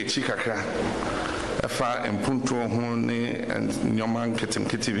akechi kakra afa empunto ho ne nyoma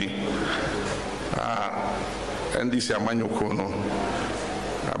nketemketibi ndc amanyoko no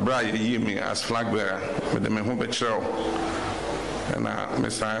abra yi me as flag bearer with me ho betrel na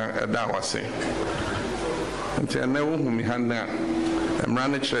mesa eda wase nti na wo hu mi hanna emra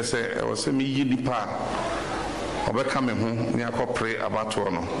ne kire se e wo se mi yi nipa obeka me ho ni akopre abato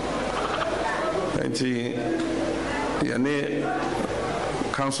no nti yane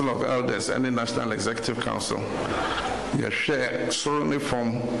Council of Elders and the National Executive Council. You share solely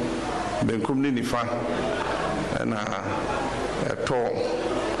from Benkumni Nifa and a tall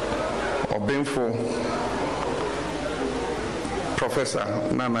or Benfo Professor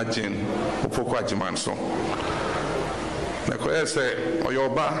Naana Jane Opoku-Agyemang so. Na ko say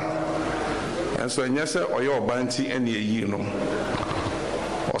oyoba and so nyese oyoba nti ene yi no.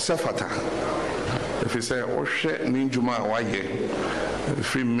 Osefata. If you say ohwe ninjuma waye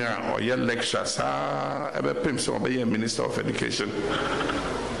free me or your lecture, sir, ever pimp so be a Minister of Education.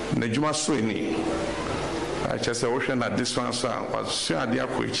 Nejuma Sweeney. I just say ocean at this one, sir, was sure dear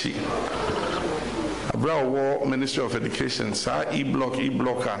Kuichi. A brow war Ministry of Education, sir,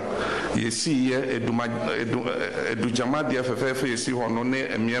 e-blocker, ye see ye edujama dear FFF, you see one no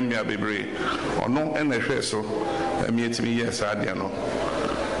a miamia bebre, or no NFS, so a me to me, yes, I dear no.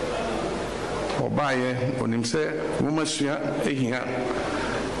 Obaye on him say woman sua ehia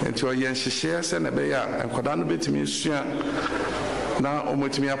enti o yen hihye se na be ya enkoda no betimi sua na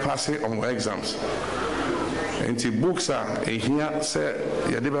omotimi apase on exams enti books a ehia se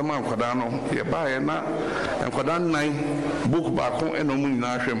ye de be ma enkoda no ye baye na enkoda 9 book ba ko eno mu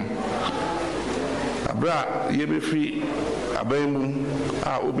nyina hwem abra ye be free abamu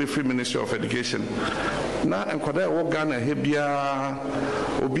a obe free Ministry of Education na enkoda wo Ghana hebia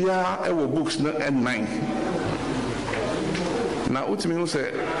obia ewo books na N9 na utimi hu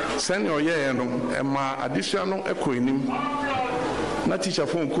se senior ye no ema additional ekonim na teacher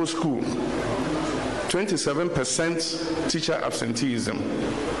for co school 27% teacher absenteeism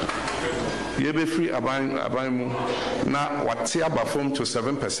ye be free aban mu na wate aba form to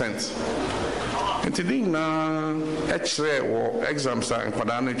 7%. Intending na X-ray or exams are in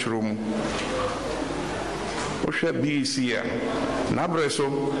Kwadana room. Osha BEC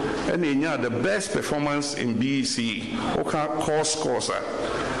Nabreso and the best performance in BEC. Oka course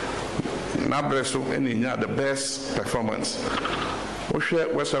Nabreso and the best performance.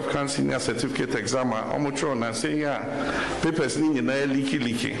 Osha West African Senior Certificate Exam. Omotron and say papers in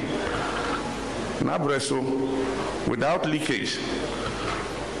leaky. Nabreso without leakage.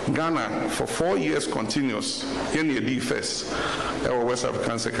 Ghana for 4 years continuous in the DFS our West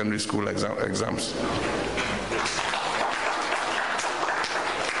African secondary school exams.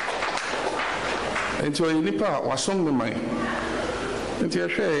 Into a nipa wasong me mai. Into a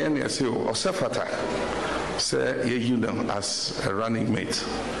share any asio or sefata say ye them as a running mate.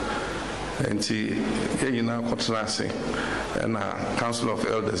 Into ye na kotrase and Council of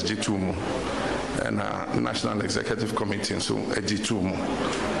Elders G2 and National Executive Committee so a G2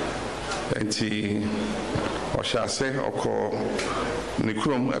 enti oshase oko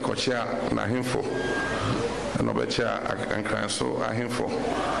nikrom ekochia na hemfo na obecha ankran so ahemfo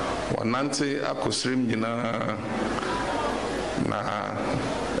wanante akosrim nyina na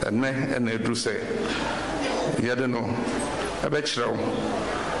ene edru se yede no ebechrew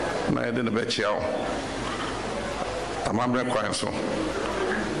na yɛde ne bɛkyia wo amammerɛ kwan so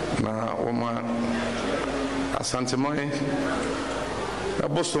na wɔma asanteman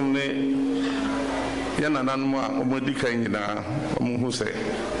abosom ne yɛ nananom a wɔmadi kan nyinaa wɔmuhu sɛ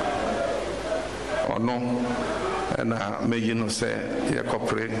ɔno ɛna mɛyi no sɛ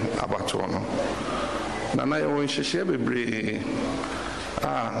yɛkɔpere abatoɔ no nana yɛwɔ nhyehyɛeɛ bebree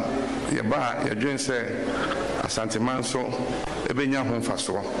a yɛba a yɛdwen sɛ asanteman so ɛbɛnya ho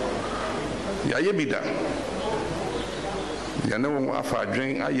mfasoɔ yɛayɛ bi da yɛne wo afa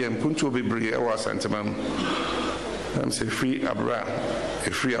adwen ayɛ mpuntuo bebree ɛwɔ asanteman mu ɛm sɛ ɛfiri aberɛ a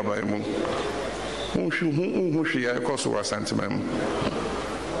ɛfiri aban mu wonhu hwee a ɛkɔ so wɔ asanteman mu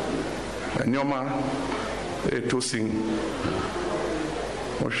nneɔma ɛtɔ sin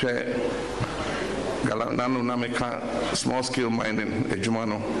wohwɛ nano na meka small scale mining adwuma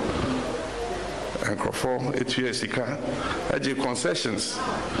no nkurɔfoɔ ɛtua sika agye concessions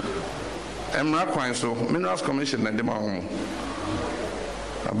mmara kwan so minerals commission na de ma ho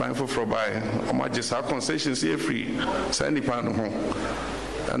aban foforɔ bae ɔmagye saa concessions yɛfiri saa nnipa no ho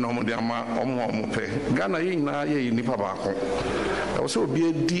ɛna ɔmode ama ɔmo a ɔmo pɛ Ghana yɛ nyinaa yɛyɛ nnipa baako ɛwɔ sɛ obi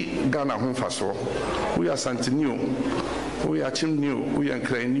adi Ghana ho mfasoɔ woyɛ asanteni o woyɛ akyemni o woyɛ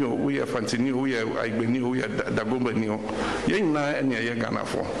nkranni o woyɛ fanteni o woyɛ aigbani o woyɛ dagombani o yɛn nyinaa ɛne ɛyɛ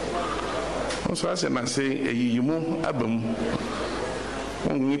Ghanafoɔ nso asɛ na sɛ ɛyiyimu aba mu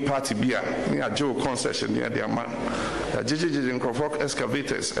wonyi party bi a ne agye wo concession ne ɛde ama agyegyegyegye nkurɔfoɔ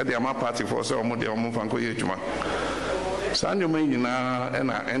excavators ɛde ama party foɔ sɛ ɔmo deɛ ɔmo mfa nkɔyɛ adwuma saa nneɛma yi nyinaa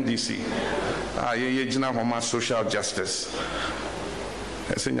ɛna NDC a yɛyɛ gyina hɔ ma social justice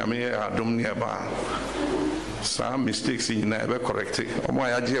ɛsɛ nyame yɛ adom ne ɛba saa mistakes yi nyinaa ɛbɛ correcte ɔmo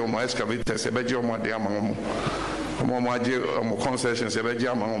a yɛagye ɔmo excavators ɛbɛgye ɔmo ade ama ɔmo ɔmo agye ɔmo concessions ɛbɛgye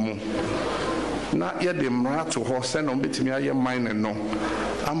ama ɔmo na yɛde mmara to hɔ sɛ na ɔmbɛtumi ayɛ mining no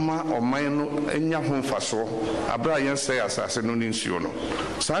ama ɔman no anya ho mfasoɔ aberɛ a yɛnsɛe asase no ne nsuo no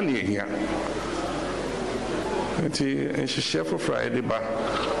saa ne ɛhia nti nhyehyɛ foforɔ a yɛde ba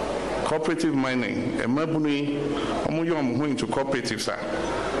cooperative mining mmabunu yi ɔmoyɛ ɔmo ho into cooperatives a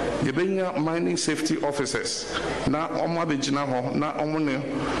yɛbɛnya mining safety officers na ɔmo abɛgyina hɔ na ɔmo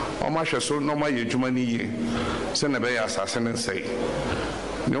ahwɛ so na ɔmo ayɛ adwuma no yie sɛ na ɛbɛyɛ asase no nsɛe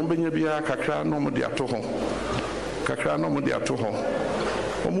ne ɔmbɛnya biara kakra na ɔmo de ato hɔ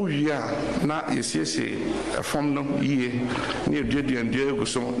ɔmo wie a na yɛsiesie ɛfam no yie na yɛduadua ndua egu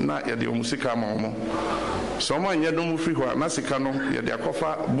so na yɛde ɔmo sika ama ɔmo sɛ ɔmo anyɛ dɔm firi hɔ a na sika no yɛde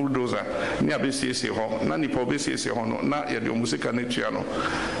akɔfa bulldozer ne abɛsiesie hɔ na nipa ɔbɛsiesie hɔ no na yɛde ɔmo sika no atua no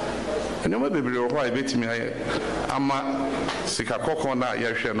nneɛma bebree wɔ hɔ a yɛbɛtumi ayɛ ama sika kɔkɔɔ no a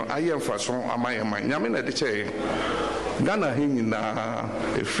yɛhwɛ no ayɛ mfaso ama yɛ man nyame na ɛde kyɛɛ Ghana he nyinaa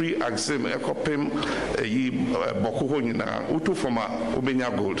ɛfiri Agyemang ɛkɔpem ɛyi bɔko hɔ nyinaa wotu fam a wobɛnya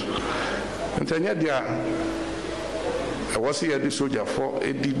gold nti ɛnyɛ deɛ a ɛwɔ sɛ yɛde sogyafoɔ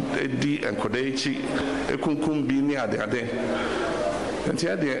ɛdi nkɔda akyi ɛkunkum bi ne adeade nti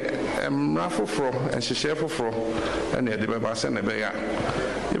ɛdeɛ mmara foforɔ nhyehyɛ foforɔ ɛne ɛde bɛba sɛ na ɛbɛyɛ a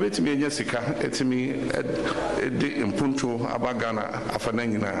yɛbɛtumi anya sika ɛtumi ɛde mpuntuo aba Ghana afa na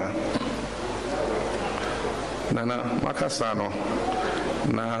nyinaa nana makasa no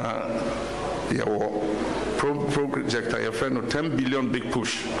na yɛwɔ project a yɛfrɛ no 10 billion big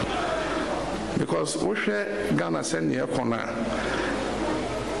push because wohwɛ Ghana sɛ neɛ ɛkɔ no a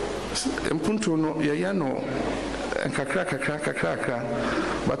mpuntuo no yɛyɛ no nkakra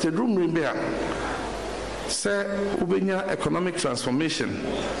but ɛduru mmere bi a sɛ wobɛnya economic transformation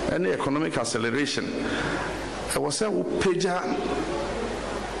and economic acceleration ɛwɔ sɛ wopagya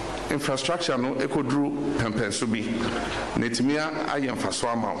infrastructure no ɛkɔduru pɛmpɛnso bi na ɛtumi ayɛ mfaso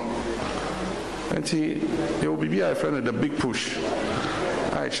ama wo nti yɛwɔ biribi a yɛfrɛ no the big push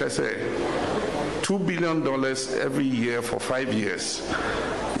a ɛkyerɛ sɛ $2 billion every year for 5 years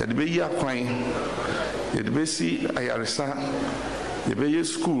yɛde bɛyi akwan yɛde bɛsi ayaresa yɛbɛyɛ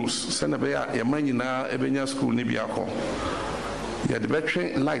schools sɛna bɛyɛ a yɛma nyinaa ɛbɛnya school ne bi akɔ yɛde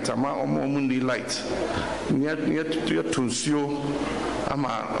bɛtwe light ama ɔmo ndi light yɛto nsuo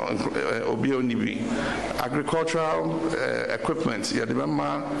ama obi a ɔni bi agricultural equipment yɛde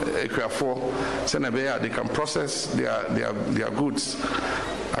bɛma akuafoɔ sɛna bɛyɛ a they can process their goods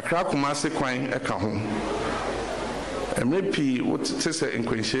Accra Kumasi kwan ɛka ho mmerɛ pii wote sɛ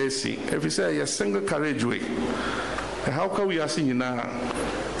nkwanhyia asi ɛfiri sɛ yɛ single carriageway how ka we ase nyinaa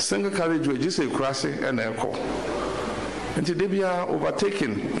single carriageway gye sɛ ɛkura ase ɛna ɛkɔ nti da biara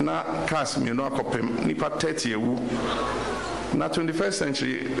overtaking na cars mmienu akɔpem nipa 30 ewu na 21st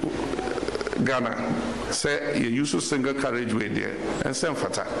century Ghana sɛ yɛ use single carriageway deɛ ɛnsɛ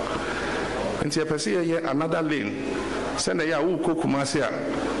mfata nti yɛpɛ sɛ yɛyɛ another lane sɛ na yɛ a wokɔ Kumasi a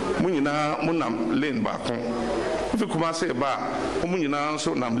Munina Munam Lane Bako. If you come say ba, Munina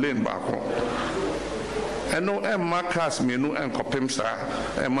so Nam Lane Bako. And no Emma cast me no and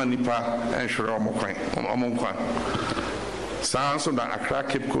Copimsa, Emma Nipa and Shromoquan. Sanso na Accra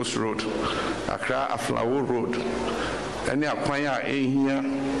Cape Coast Road, Accra Aflawo Road. Any acquire a here,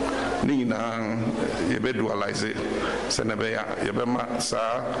 Nina, Yebedualize, Senebeya, Yebema,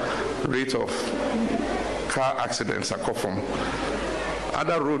 Sa, rate of car accidents are from.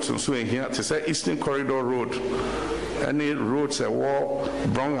 Other roads also in here, to say Eastern Corridor Road. Any roads a war,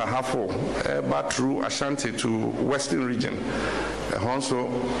 Brown a Hafo, back through Ashanti to Western region. Also,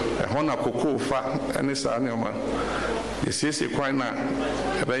 a Hona Cocoa, any Sanema. You see, quite now,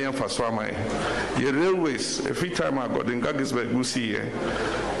 a bayan for Swama. Your railways, every time I got in Gaggisburg, you see,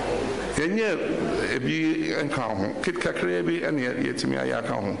 and yet, a be encounter, Kit Kakrebi, and yet me I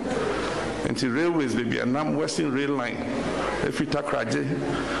account. Until railways, baby, a Nam Western rail line. If you take Raje,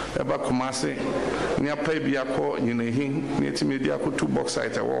 about Kumasi, near Paybiako, Yunehin, near Timediako, 2 box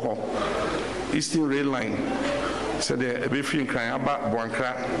site at Warhol. Eastern rail line. So the Biffin crying about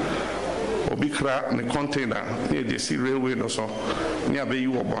Boankra. Obikra the container near the sea railway no so near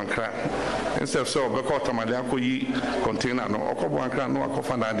Bayu or Bankra. Instead of so, because Tamaliako ye container no Okobankra no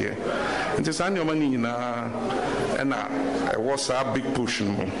Akofana there. And it's on your money na and I was a big push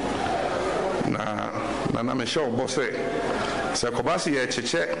na Mesha Bose. Sakobasi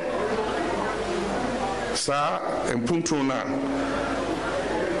Cheche Sa and Puntuna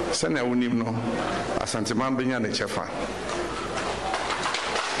Sena Unimno Asantiman Benya Chefa.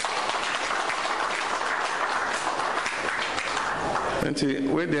 And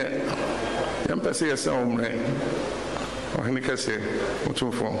where the young person is home, or Henicase,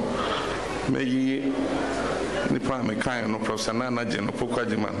 Otumfuo, may ye Nipa Mekai no Prof. Naana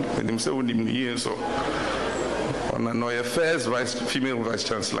Opoku-Agyemang, with himself in years so on an affairs female vice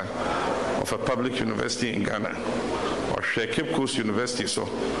chancellor of a public university in Ghana, or Cape Coast University, so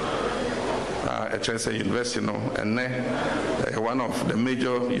a Chancellor University, no, and one of the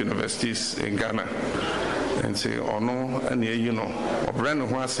major universities in Ghana. And say, oh no, and you know, or brand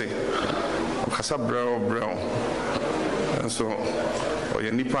who I say, or Casabra, and so, or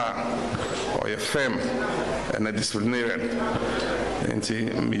your Nipa, or your femme, and a disciplinarian. And see,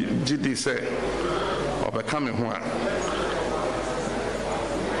 me, GD say, or becoming one.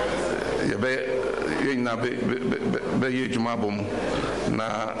 You be Jumabum,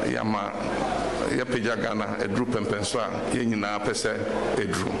 na Yama, Yapijagana, a droop and pensua, Yenina Pese, a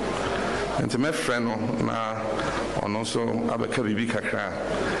drew. And to my friend, na on also Abakabi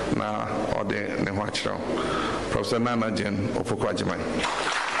Kakra, na or the Nehwacho, Professor Naana Opoku-Agyemang.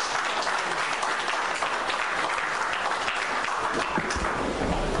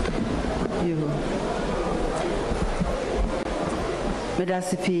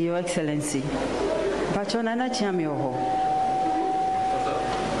 Medasipi, Your Excellency. Pacho Nana Chamio.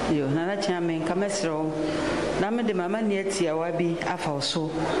 You, Nana Chamin, Camestro. Nama de mama nieti ya wabi afa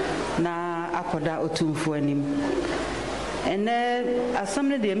so na akoda Otumfuo anim ene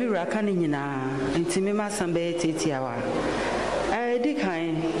asamne de mi raka ne nyina ntimi masambe tetiawa di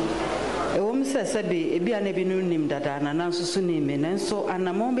kan ewom sese ebi ana bi no nim dada na nanso so ne me nanso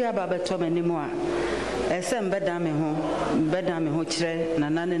anamon bi aba beto manim a ese mbeda me ho kire na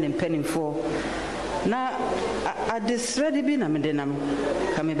nane ne mpanimfo na adesrede bi na medenam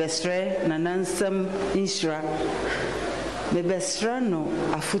ka me bestre na nansam insura me bestra no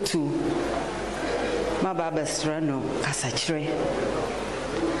afutu ma ba bestra no kasachire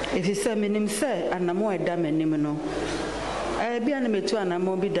if say menim say anamo eda manim no bi ana metu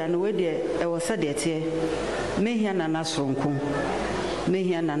anamo bi da no we de e wo se de tie mehia na nasronko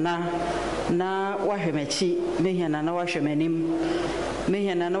mehia na wahwemechi mehia na wahwemanim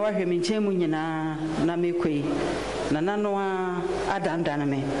mehia na wahweminchemu nyina na mekoi na nano adandana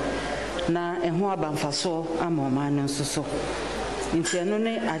me na eho abamfaso amoma no nsoso nti eno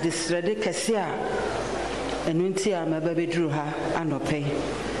ne adesrede kese a eno nti a maba beduru ha anope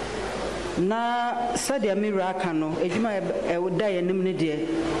na sadia mira aka no edwuma da yenim ne de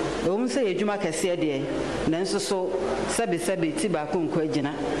ewum se edwuma kese de na nsoso sebe ti ba ko nko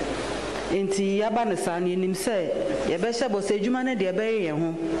agina nti yaba ne sa ne nim se ye be hyebo se edwuma ne de be ye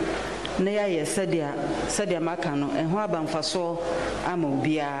ho na ya ye sadia maka no eho abamfaso ama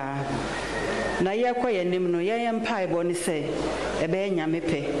obia na ye kwaye nim no ye mpaebo ne se ebe nyame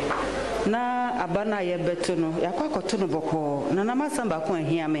pe na abana ye beto no yakwakoto no boko na namasamba ko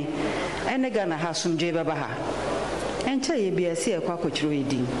ahia me ene Ghana ha somdwe beba ha enche ye bia se yakwakochiro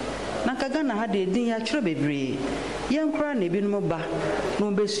edin na ka Ghana ha de edin ya chiro bebre ye nkura na ebi no ba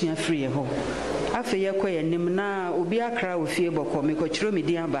no besua free ho afa ye koye nim na obi akra ofie boko me ko chiro me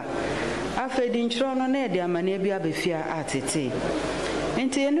di aba afa di nchiro no na e de amane bi abefia atete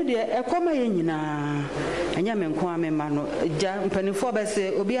enti enu de ekoma ye nyina anya me nko amema no ja mpanifo ba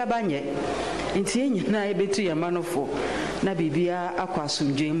se obi abanye enti ye nyina e betu ye manofo na bibia akwa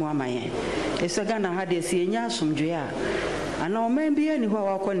asomdwe mu amaye esega na ha de se enya asomdwe a ana oman bia ni ho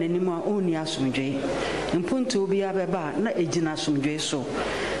akwa nanim a oni asomdwe mpuntu obi abeba na ejina asomdwe so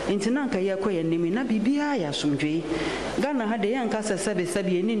enti na nka ye koye nimi na bibia ya asomdwe Ghana ha de yanka sebe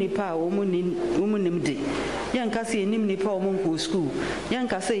eni nipa a omunim de yanka se enim nipa a omunko school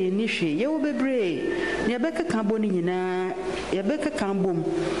yanka se eni hwe ye wo bebre ne bekeka bo ni nyina ye bekeka bom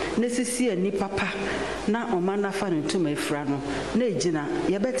na sisi ani papa na omana fa no tuma efra no na ejina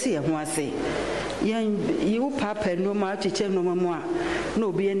ye bete ye ho ase ye wo papa no ma chiche no mu a na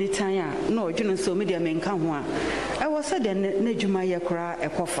obi ani tan a na odwene so me de menka ho a e wo se de na dwuma ye kora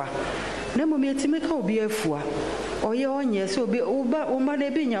ekofa na mo metime ka obi afua oye onye se obi uba na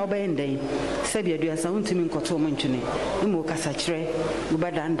bi nya oba enden se bia dua sa untimi nkoto mo ntwene mo kasa kire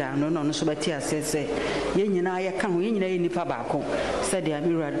uba danda no no so bati asese ye nyina ye ka ho ye nyina ye nipa baako se de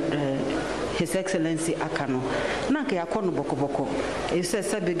amira His Excellency akano na ka yakono bokoboko e se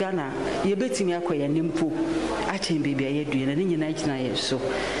be Ghana ye betimi akoya nimpo a chen bibia ye due na nyina gyina ye so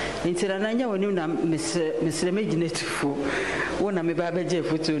ntira na nya woni na mesre meginetufo wona me ba beje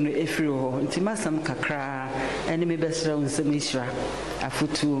foto no efiri ho ntimasam kakra ene me besra unsem isra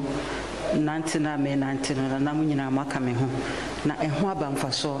afoto nantina me nantino na mu nyina maka me ho na eho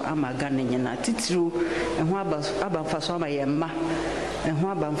abamfaso ama Ghana nyina titiru eho abamfaso ama ye mma eho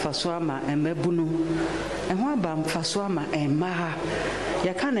abamfaso ama emabunu eho abamfaso ama emma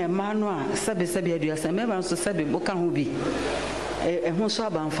yaka na emma no a sabe aduasa meba so sabe boka ho bi eho so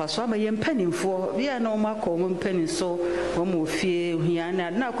abamfaso ama ye mpanimfo bia na o makọ mo mpanin so o mo fie hia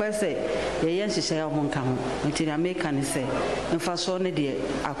na kwese ye yen hihye ya mo nka ho nti na meka ne se mfaso ne de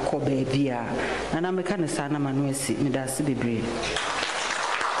akọba bia na meka ne sa na manu asi medase bebre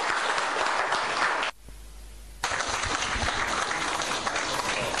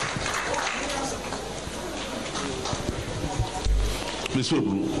Monsieur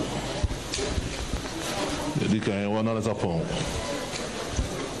Blou, il dit qu'il y a un Japon.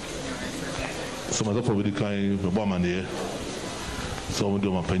 Ça m'a dit qu'il y a une bonne manière. Ça m'a dit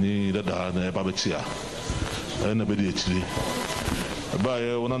qu'il y a une bonne manière. Il y a une bonne manière. Il y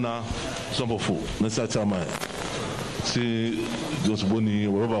a une bonne manière. Si Jos Boni,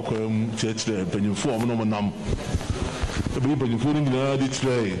 ou Robert Quem, Church, Penny Form, no man. The people in Food in the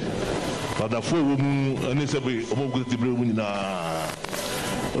tray. But the 4 women, and it's a bit of good to bring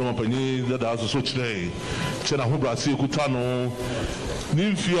Company that has a such day. Chena Hubrasi Kutano,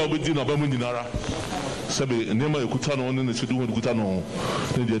 Nimfia within a Bamunara, Sabi, Nema Kutano, and the Sidu Kutano,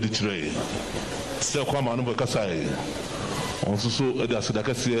 Nidia Ditray. Still come on over Kasai. Also, so at the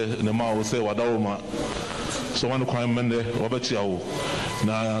Sadakasia, and the Mao say Wadoma. So one crime Mende, Robert Yao,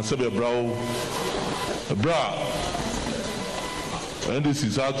 Na Sabi Brow, Bra. And this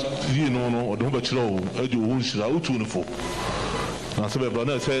is out, you know, or the Hubachro, Edu Wunshra, Utunfo. Na sebe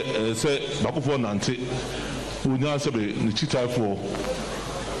brother say bakofo nante unya sebe ni chitafo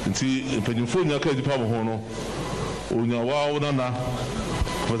nti mpanyimfo nya ka dipa ho no unya wa nana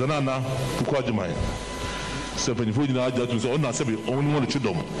wazana Opoku-Agyemang sebe mpanyimfo nya aja tu so ona sebe onu mo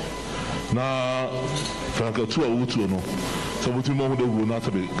chidom na franka tu awutu no so butu mo ho de wu na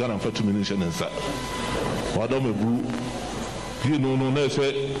sebe Ghana fatu minister nsa wa do mebu yi no na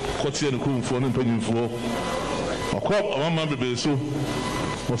say kotie ne kumfo ne mpanyimfo akwa mama bebe so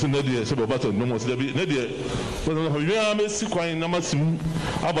wose na die se bobato no mo se bi na die wona ha wi am si kwan na masim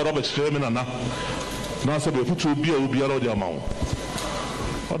abara ba kyerɛ me na se be futu obi a obi ara odi amawo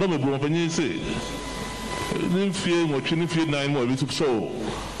odo me bu mpanyin se ni fie nwotwe ni fie nan mo bi so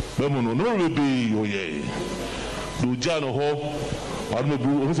be mo no be oye do jano ho wa me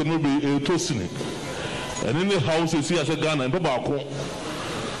bu o se no be tosini ene ne house si ase Ghana mpa ba ko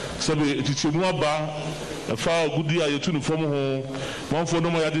se be tichemu aba fa gudi ayetu ni fom ho manfo no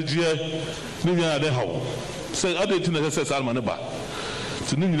mo yadegye ni nya de hawo se adeti na se salma ne ba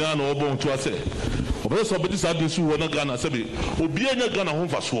ti ni nyina na obo nto ase obo so beti sa de su ho na Ghana se be obi anya Ghana ho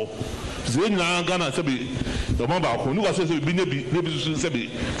mfaso se nyina Ghana se be do ma ba ko ni wa se bi ne bi su se be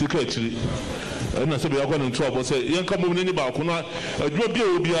ti ka akiri na se be yakwa nto obo se yen ka mo ni ba ko na adwo bi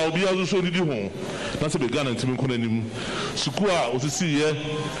obi azu so ni di ho na se be Ghana ntimi ko nanim suku a osisi ye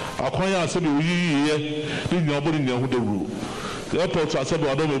akwan ya se be oyiye ni nya obo ni nya ho dawuro airport asebe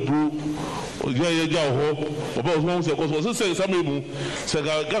wadom ebru ya ho oba ho se ko so se samemu se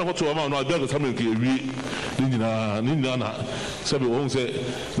ga na foto ma no abia samemu ke ewie ni nyina na se be ho se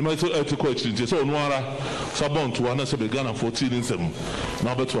ni ma so etiko achiri so no ara sabon to na se be Ghana 14 nsem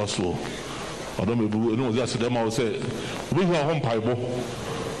na beto aso odomebu enu ozi asede ma o se obi ho ho mpaibo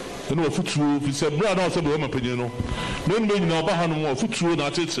enu ofutuo fi se bra na o se be ma panyin no me nyina oba ha no ofutuo na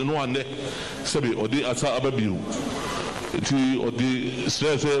atete no ane se be odi asa ababiu ti odi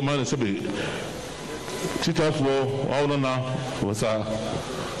stress man se be tita fo awon na wasa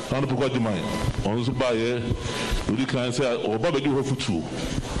anu poko Agyemang on so ba ye odi kan se oba be di ho futuo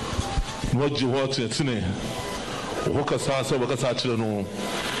no ji ho tene o ka sa se o ka sa kire no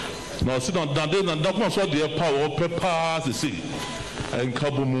na si don dande na da ko so de pa o pepa se si en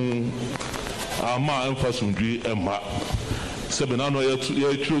kabumu ama enfasundwi emma se be na no ya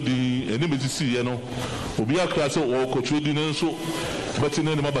trudi eni mezisi ye no obi akra se o ko trudi ne nso beti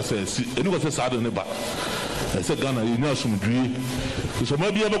ne ma basa si eni ko se saade ne ba se Ghana ye nya asumdwi so ma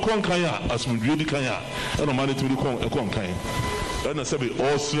bia be kon kan ya asumdwi bi kan ya e no ma ne tumi kon kan e na se be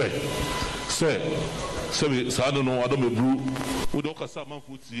all straight se be saade no adom ebru wo do ka sa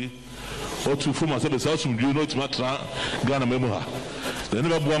manfo tie Otumfuo ma se be sa asumdwi no tuma tra Ghana memu ha ne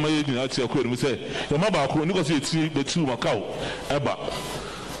ba bua ma ye nyina tie akọ enu se e ma ba akọ ni ko se ti betu makao eba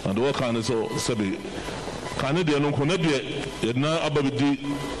and wo kan so se be kan de no ko na de ye na ababidi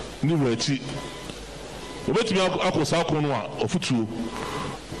ni wachi obetimi akosa akọ no a ofutuo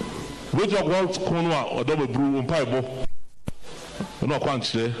obetimi akọ no a odom ebru mpaibo no akọ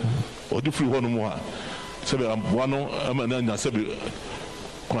ankyere odi free ho no mu a se be aboa no ama na nya se be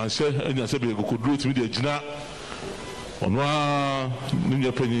kwanse anya se be gokoduro timi de agina ono a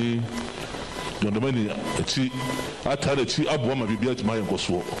ninya panyi dondomani achi atare chi aboa ma bibia tuma yen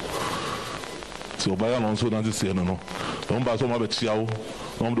koso so baya no so na se no don ba so ma be chiawo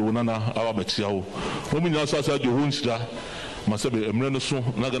no do wona awa be chiawo o mu nya so asa de ho nchira ma se be emre no so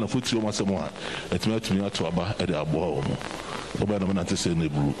na ga na fotuo ma se mo a etimi ato aba e de aboa o mo o ba na na se na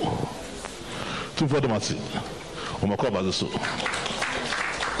eburu Tutu de masi o ma ko ba so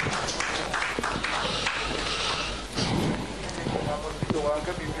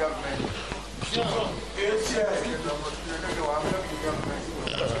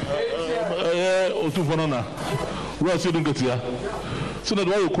Otumfuo na wo asi dun ketia so na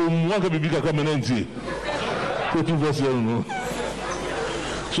do ko mu aka bibi kaka menanti Otumfuo se no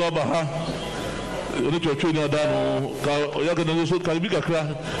so aba ha ene twetwe ni ada no ka oya ga no so ka bibi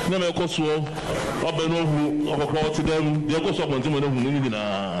kakra na me ko so aba no hu okokro ti dem de ko so kwonti mo na hu ni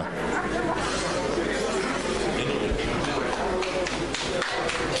nyina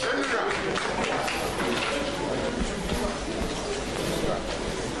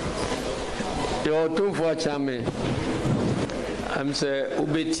Yo Otumfuo Agyemang am se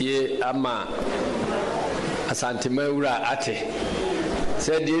ubetie ama asante mawura ate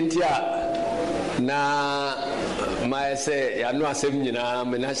se de ntia na ma se ya no asem nyina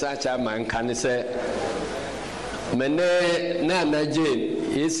me na sha Agyemang kan se mene Naana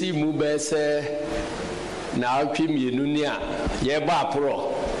yesi mu be se na atwemienu ni a ye ba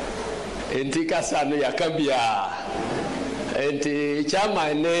aporo enti kasa no yakabia enti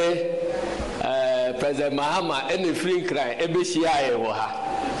Agyemang ne President Mahama any free cry ebeshia e wo ha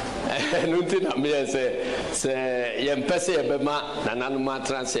nunti na me se yempese yebema na nanuma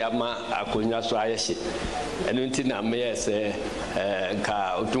transe ama akonya so ayehye nunti na me se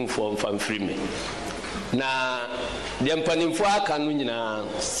nka Otumfuo mfam free me na yempanimfo aka no nyina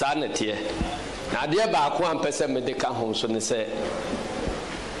sanete na de ba ko ampese me de ka ho so ne se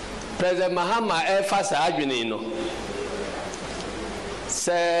President Mahama e fa sa adwene no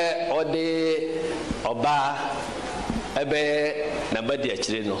se ode oba ebe na badi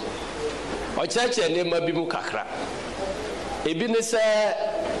akire no o cheche ne ma bi mu kakra ebi ne se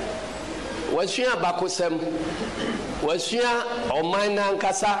wasua bakosem wasua oman na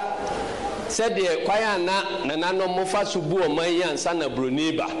nkasa se de kwan na nanom mofa subu oman yi ansa na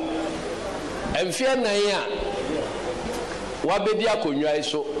broni ba emfie nan ya wabedi akonwa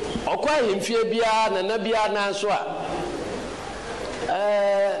iso okwa hemfie bia na bia na so a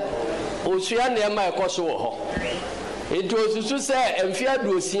osua ne ma ekoso wo ho enti osusu se emfia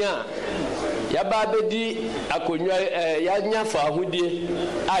duosia ya ba bedi akonwa ya nya fa ahudie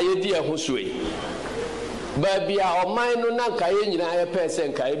a yedi ehosoi ba bia oman no na nka ye nyina ye pese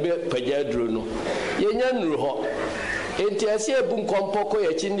nka ebe pagya duro no ye nya nuru ho enti ase ebu nkompoko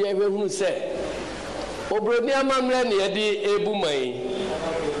ye chinde ehwehunu se obroni amamre ne yedi ebu man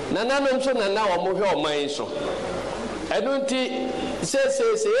na nanom so na omohwe oman so edunti se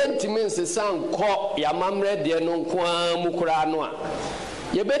entimin se sanko ya mamre de no kwa mukura no a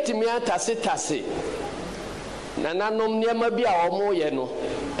yɛbɛtumi atase na nanom nneɛma bi a wɔn yɛ no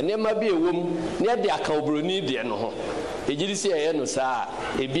nneɛma bi ewom ne de aka obroni deɛ no ho egyiri sɛ ɛyɛ no saa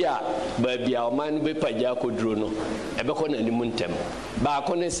ebi a baabi a ɔman no bɛpagya akɔduro no ɛbɛkɔ n'anim ntɛm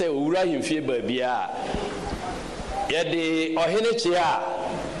baako ne sɛ owura ahemfie baabi a yɛde ɔhene kyea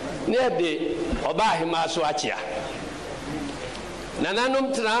a ne yɛde ɔbaa ahema so akyea na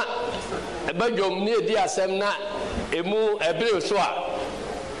nanom tena ɛbɛdwom ne edi asɛm na emu ɛbere so a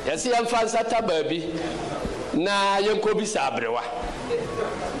yɛsi yɛmfa nsata baabi na yɛnkɔ bi sa abrewa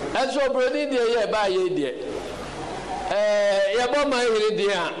ɛnso obroni deɛ yɛ ba yɛ deɛ yɛbɔ ma hene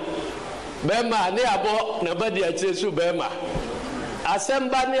deɛ a bɛrima ne abɔ na ba deɛ akyerɛ so bɛrima asɛm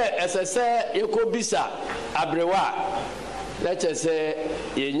ba ne ɛsɛ sɛ yɛkɔ bi sa abrewa na kyerɛ sɛ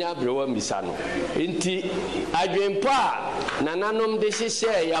yɛnya abrewa misa no nti adwempa a nananom de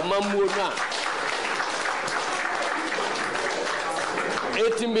hyehyɛ yɛamammuo no a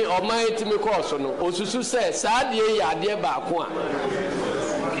etimi ɔman etimi kɔɔso no osusu sɛ saa deɛ yɛ adeɛ baako a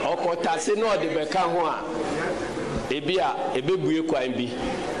ɔkɔtase na ɔde bɛka ho a ebi a ebebue kwan bi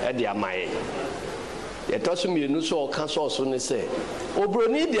ɛde amaye yɛtɔ so mmienu so ɔka sɔɔso ne sɛ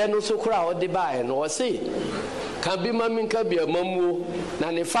obroni deɛ no so kora a ɔde baeɛ no ɔse ka bi ma mi nka bi amammuo na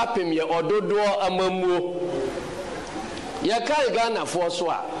ne fapem yɛ ɔdodoɔ amammuo yɛka Ghanafoɔ so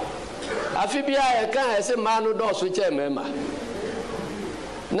a afi bi a yɛka ɛsɛ mmaa no dɔɔso kyɛ mmarima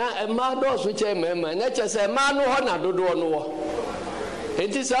na mmaa dɔɔso kyɛ mmarima na kyɛ sɛ mmaa no hɔ na dodoɔ no wɔ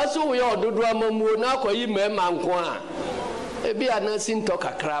enti saa so woyɛ ɔdodoɔ amammuo na akɔyi mmarima nko a ebi a na si ntɔ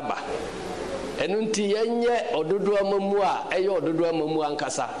kakra ba ɛno nti yɛnyɛ ɔdodoɔ amammuo a ɛyɛ ɔdodoɔ amammuo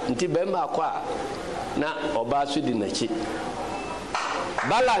ankasa nti bɛrima akɔ a na ɔbaa so di n'akyi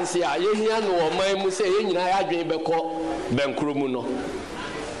balance a yɛhia no wɔ ɔman mu sɛ yɛn nyinaa yɛadwene bɛkɔ bɛnkuro mu no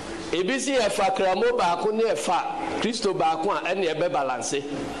ebi si yɛfa kramo baako ne yɛfa kristo baako a ɛne ɛbɛ balance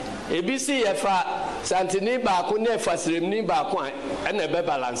ebi si yɛfa santini baako ne yɛfa siremni baako a ɛne ɛbɛ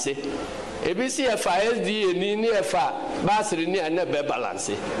balance ebi si yɛfa SDA ni ne yɛfa basiri ni ɛne ɛbɛ balance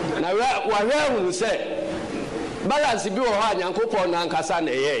na wahwɛ ahunu sɛ balance bi wɔ hɔ a Nyankopɔn nankasa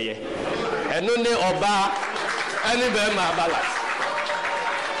na ɛyɛɛyɛ ɛno ne ɔbaa ɛne bɛrima balance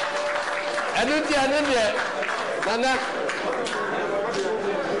ɛno nti ɛne deɛ nana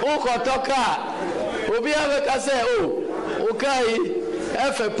wokɔtɔ kaa obi abɛka sɛ o kaa yi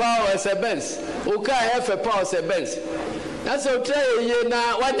ɛfɛ power ɛsɛ Benz o kaa ɛfɛ power ɛsɛ Benz na sɛ wotrɛ yɛyie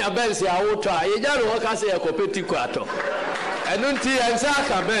na wanya Benz a wotɔ a yɛgya no wɔka sɛ yɛkɔpɛti kɔ atɔ ɛno nti yɛnsa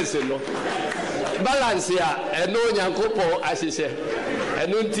aka Benz no balance a ɛno Nyankopɔn ahyehyɛ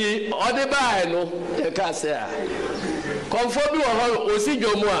ɛno nti ɔde baeɛ no yɛka sɛ a kɔmfɔ bi wɔ hɔ osi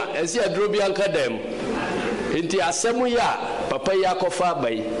dwom a ɛsi aduro bi anka dam nti asɛm yɛ a papa yi akɔfa aba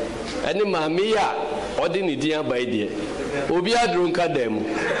yi ɛne maame yi a ɔde ne din aba yi deɛ obi aduro nka dam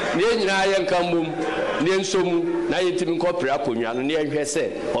ne nyinaa yɛnka mbom ne nsomu na yɛntimi nkɔpere akonnwa no ne yɛhwɛ sɛ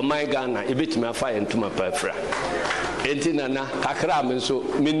ɔman Ghana ebɛtumi afa yɛn ntoma paafra enti nana kakra me nso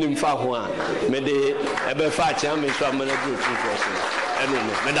menim fa ho a mede ɛbɛfa akyea me nso amana du Otumfuo so ɛno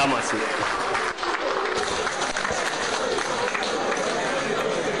no medam ase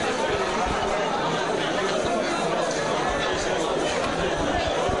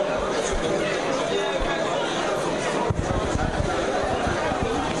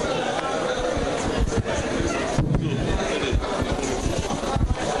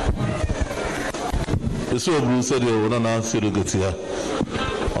so Bruce said you want to answer the get here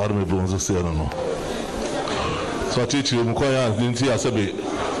or me Bruce say no so teach you mkoya nti asebe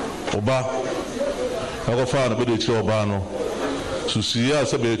oba ako fa na be de chi oba no susuya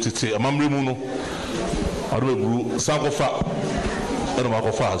asebe tete amamre mu no or me Bruce sankofa e no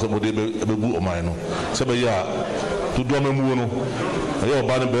makofa asebe de be bu oman no sebe ya to do amamu no aye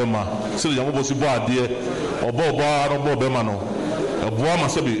oba ne be ma se Yankopɔn si bo ade oba no bo be ma no aboa ma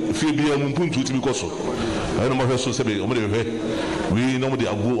sebe fie bia mu mpuntu ti bi koso ɛno mo hwɛ so sebe o mo de hwɛ wi no mo de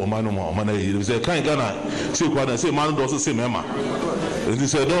agu o man no mo o man ayi se kan Ghana se kwa na se man do so se mema enti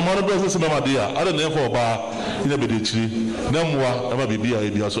se do man do so se mema de a ada na efo ba ina be de chiri na moa ama bibia e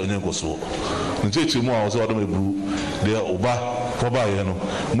bia so enye koso nti chi mu a o se wado mebru de oba ko ba ye no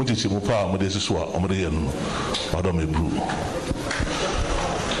mo chi mu pa mo de susu a o mo de ye no wado mebru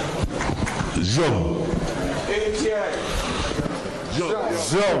Jom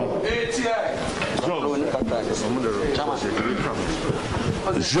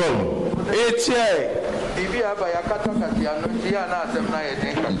Bibi aba ya kata kati ya no dia na asem na ye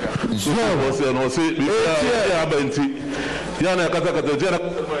den kakra. So no se bibi aba nti ya na kata kata dia na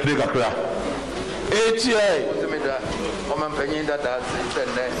de kakra. Otumida o man panyin data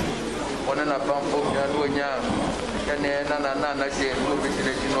sene. Ona na pampo nya no nya So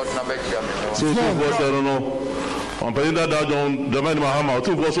Otumfuo said no. On Payinda John Dramani Mahama,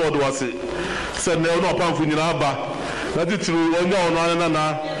 Otumfuo so do ase. Said no no pamfu nyina aba. Na titru onja ono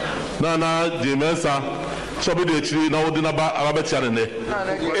Naana Agyemang so be de chiri na wodi na ba ababetia ne ne.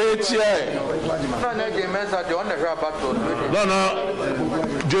 Naana Agyemang de on the rabato. Naana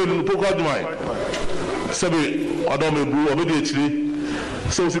Jane Opoku-Agyemang. Sabi Adam Ebu obi de chiri.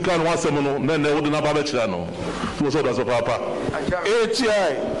 So sika no wasem no na ne wodi na ba betia no. So do so papa. And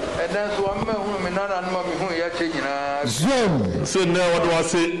then so I'm going to Zoom. Say no, what do I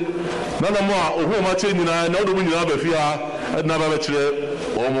say? None more, who much in I know the window of a fear and never bet you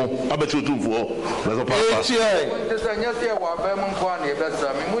or I bet you 2 4. There's a papa. Two say,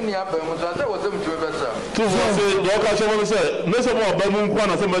 Doka said, no more Bamun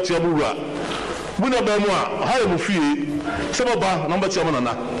Kwana, so much Yabura. Winner Bamwa, high fee, some about number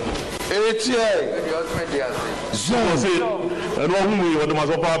Chamanana. So say, and one who was the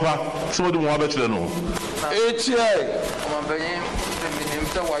master papa, some of them were better than no.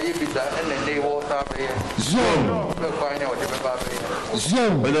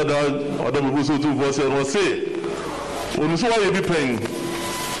 Zoom. But I don't go so too for say, when you saw you be paying,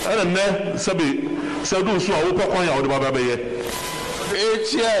 and then Sabi, Sadu, so I will pop on your baby. So you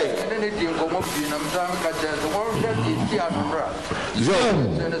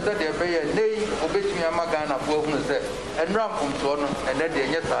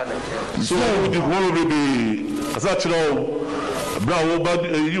want to be as such brown, but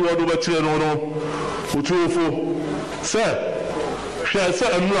you want to be children or Otumfuo. Sir, shall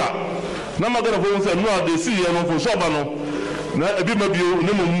say and not. Now I'm going to say no, they see you for Sabano. Now a bit maybe you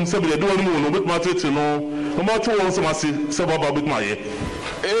know, somebody doing no with my teacher no. No more 2 once I see several with my say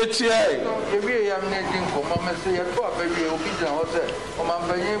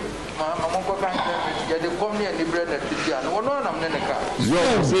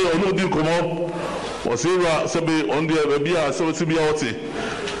no do come up or say Sabi on the baby so to be out.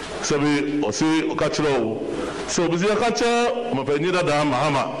 Sabi or say Okachro. So busy a catcher, my penida dam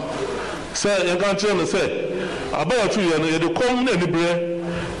Mahama. Say, you can't say about 2 years, you come in the bread.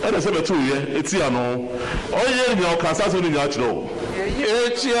 And I said 2 years, it's here no. Oh, yeah, you can start with the natural.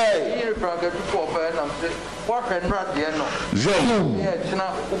 What can not be and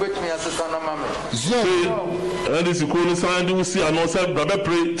this is cool sign to see and also brother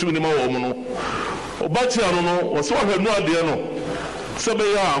pray to the woman. But I don't know, or so I have no idea. No,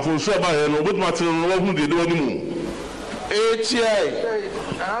 Sabaya from Sabaya, no, what material who they do anymore. I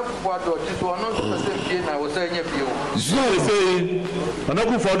was saying, they say, and I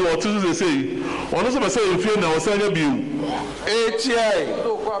go for the autism, they say, or also say, if you know, saying a view.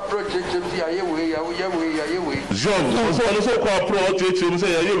 John, also co-approach him,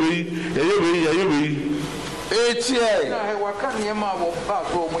 say,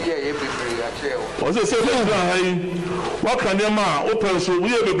 was it say, what can your ma open so we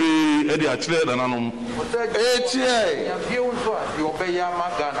have be at the trade and anum?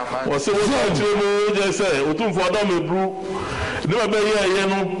 Was it just say, Otumfuo don't brew, never be here, you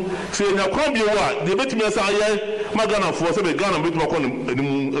know. Say, now come you what? The bit me as I Magana for some Ghana with my con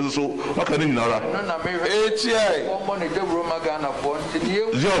so what can you know?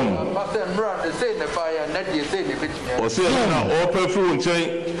 John, or say now open food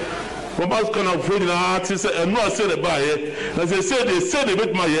chain. What kind of food artists and not say the buy it. As they said a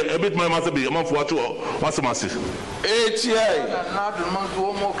bit my master be a month for 2 what's massive. Not the month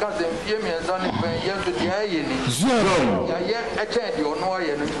more cousin, Piemians on the pen yesterday. I can't you know,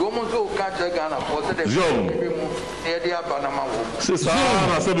 and woman so catch a gun for the Panama. Sister,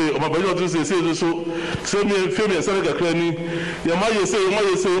 I said, my brother say so. Send me a famous Seneca Cranny. Your mother say, my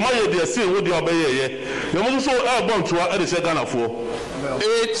dear, say what you are by your mother so airborne to her at the Sagana for.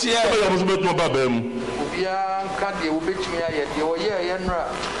 8 years, I was met my babem. Can't you bitch me yet? Your year,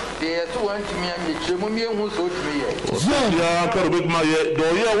 they are 2 and me and the Chimum who so to me. Yeah, I can't with my year,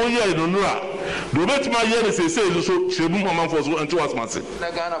 though, yeah, 1 year, no, do bet my year, they say, so Chimum for so and 2 hours, Master.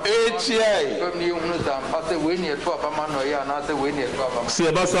 8 years, from you, I say, when you're 12 a man or yeah, and I say, when you're 12 a see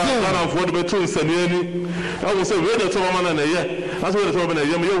about some for the between Saniani. I will say, where the 12 man and a year, that's what the 12 man a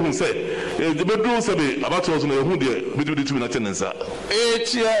year, who say. The bedroom say about us on a who dear between the 2 attendants.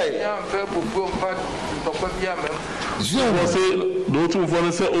 8 years. Say, no 2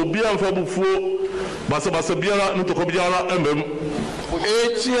 for say, Obian for Otumfuo, Basabiara, no to Kobiara, and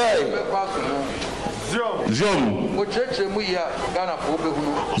 8 years. John, what church we are Ghana for the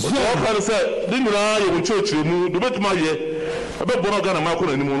can say, didn't I church you do bet my year? I bet Bonagana Marco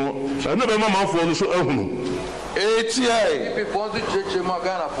anymore. I never mamma for the show. 8 years. If you want to church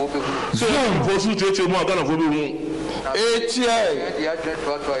Magana for the so, for church Magana for the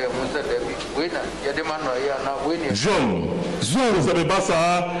Zoom sabe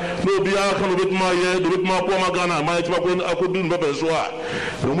basa no bia kan obet ma ye do bet ma po ma Ghana ma ye ti ma ko akodu no be so a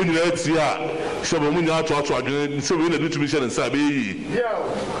no mu nyina ti a se bo mu nyina to adwene se we na du tumi share nsa be yi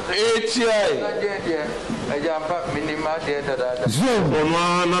Zoom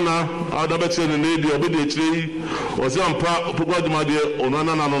ono nana adabete ne ne di obedi akire yi o se ampa Opoku-Agyemang de ono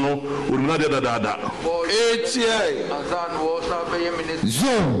nana no orumina de dada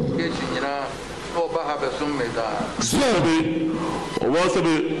Zoom Zoom was a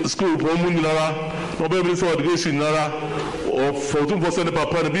school for Munara, or baby for education Nara, or for Otumfuo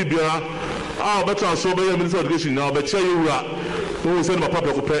papa and Bibia. Ah, but I saw baby minister education now, but you are who send my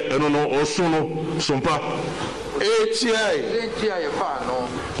papa for pet and no or sono, Sumpa.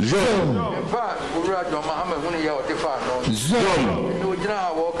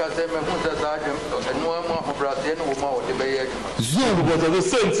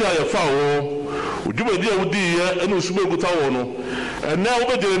 And now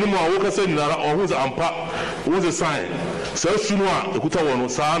over there anymore, I walk a saying that or who's ampa, who's a sign. So soon, the Kutawano,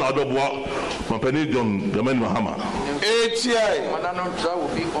 son, or the boy, my penny John, the man Mahama.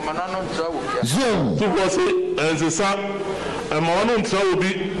 Zoom, who was it as a son, and my own trouble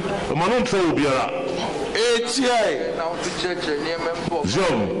be a man on trouble be a now to church near Memphis.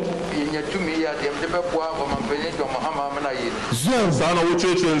 Zoom. To me, I am the Papa, my penny to Mahama. Zoom, son of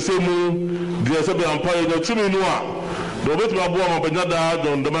church and Semu, the Asabi Empire, to me, no. Do bet ma boa ma banyada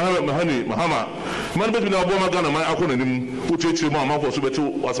don de Mahama man bet na boa ma Ghana man akọ nanim uchechi ma ma for so betu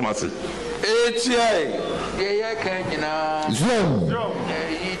wasamase ye kan nyina zoom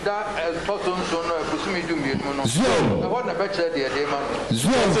ida person so no ebusumi du mi no zoom what na beche de man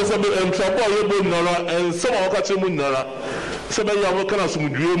zoom se be entrabo ye bo nora en so ma waka che mu nora se be ya wo kana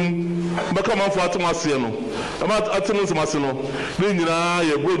sumduem be ka ma fo atemase no ama atemu nsemase no ne nyina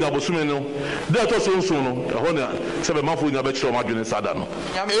ye bo nya bosumi no de to so no ho na se be ma fo nya be che o ma dwene sada no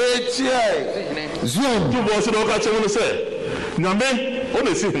zoom tu bo se do ka che mu se nyame o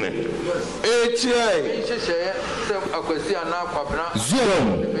na si hene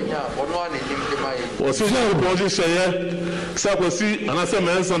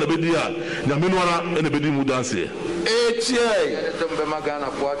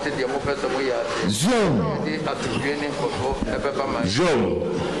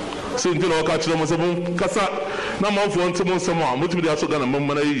Sinti na waka chiro mo sebun kasa na manfo ntemo nsemo a motumi dia so Ghana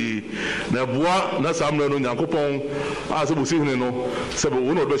mamma na yi na boa na samra no Nyankopon a se bosi hune no sebe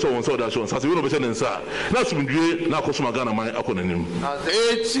wo no be so won so da so sase wo no be se nsa na sumdue na akosoma Ghana man akonanim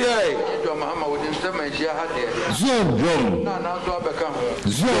do Mahama wo dim se manhia ha de zoom na so abeka ho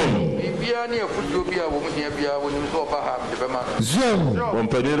zoom bibia na afutuo bia wo mu hia bia wo nim so ba ha de be ma zoom won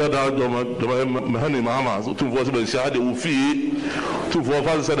panira da do Mahama Otumfuo se be hia de wo fi Tutu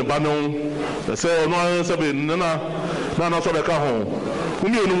fa se de banon se no se be na so be ka ho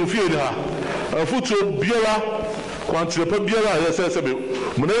umi onu fie de ha futu biara kwantire pa biara ya se be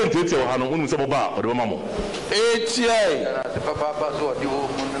mu na ntete wo ha no unu se boba o de mama mo papa so di wo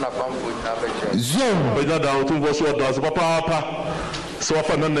na pampo na be zoom be da Otumfuo so do se papa so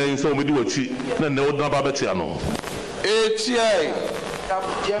fa na na so me di wachi na na wo na ba be tia no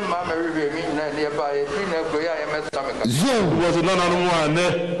Zoom was another one.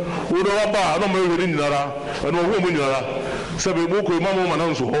 We don't have no more in Nara, and no woman Nara. Sabi Boko, Mamma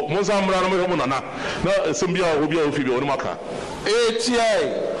Mananso, Mozamra, Monana, no, Sambia will be a figure on Maka.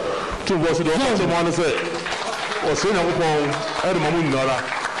 Two was it one to say, or Sena Wupon, Edmund Nara,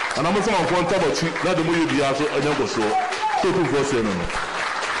 and I'm some of one tabachi, not the movie be also a young so. Two was in.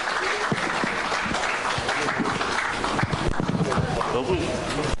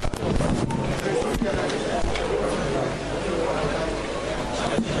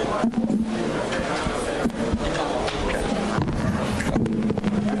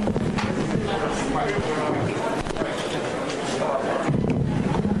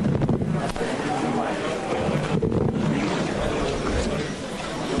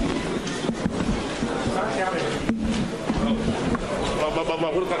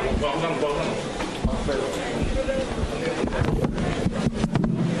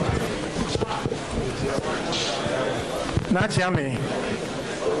 Not yummy.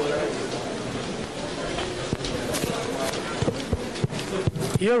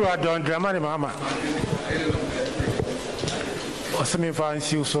 You are done, Dramani Mahama. Or some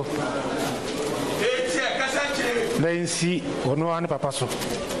fancy you so. Then see, or no one papa so.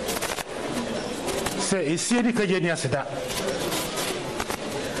 Say, is see the Kajania said that.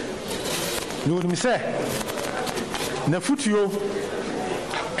 Lord, me say, na foot you,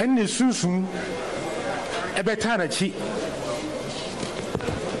 and the soon. ebetanachi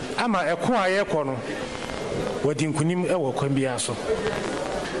ama eko aye ko no wadi nkunim ewo kwan bia so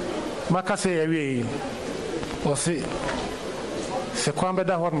maka se ya wie o se kwan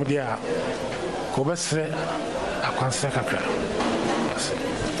beda hɔ no dia ko besre akwanse kakra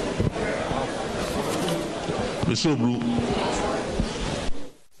Mr. Blue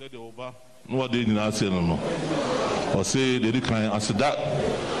said the Oba no day in our no or say the decline as that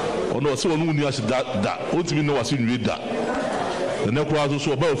or no, so only as that ultimately no was in read that the neck was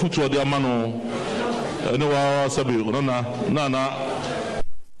also about foot to their man. No, Sabi, Naana,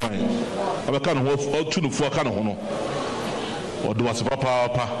 I can't hold Otumfuo kind of honor. Or do was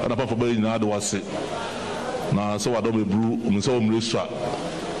papa and a papa baby now was it. Now, so I don't be brew, so I'm restrap.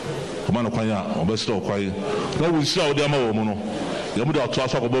 Command of Quaya, or best of Quay. No, we saw the Amono. The Amuda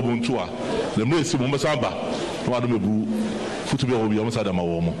Trust of Bobun Tua. The Macy Mumbasamba, no, I don't be brew. Football will be almost at the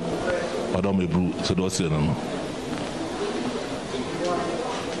Mawomo. I don't be brew, so don't say no.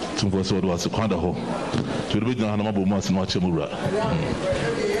 Otumfuo was a kind of home. To the big Hanama Mas and Wachamura.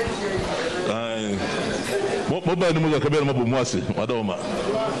 What mobile number can be a mobile Masi, Madoma?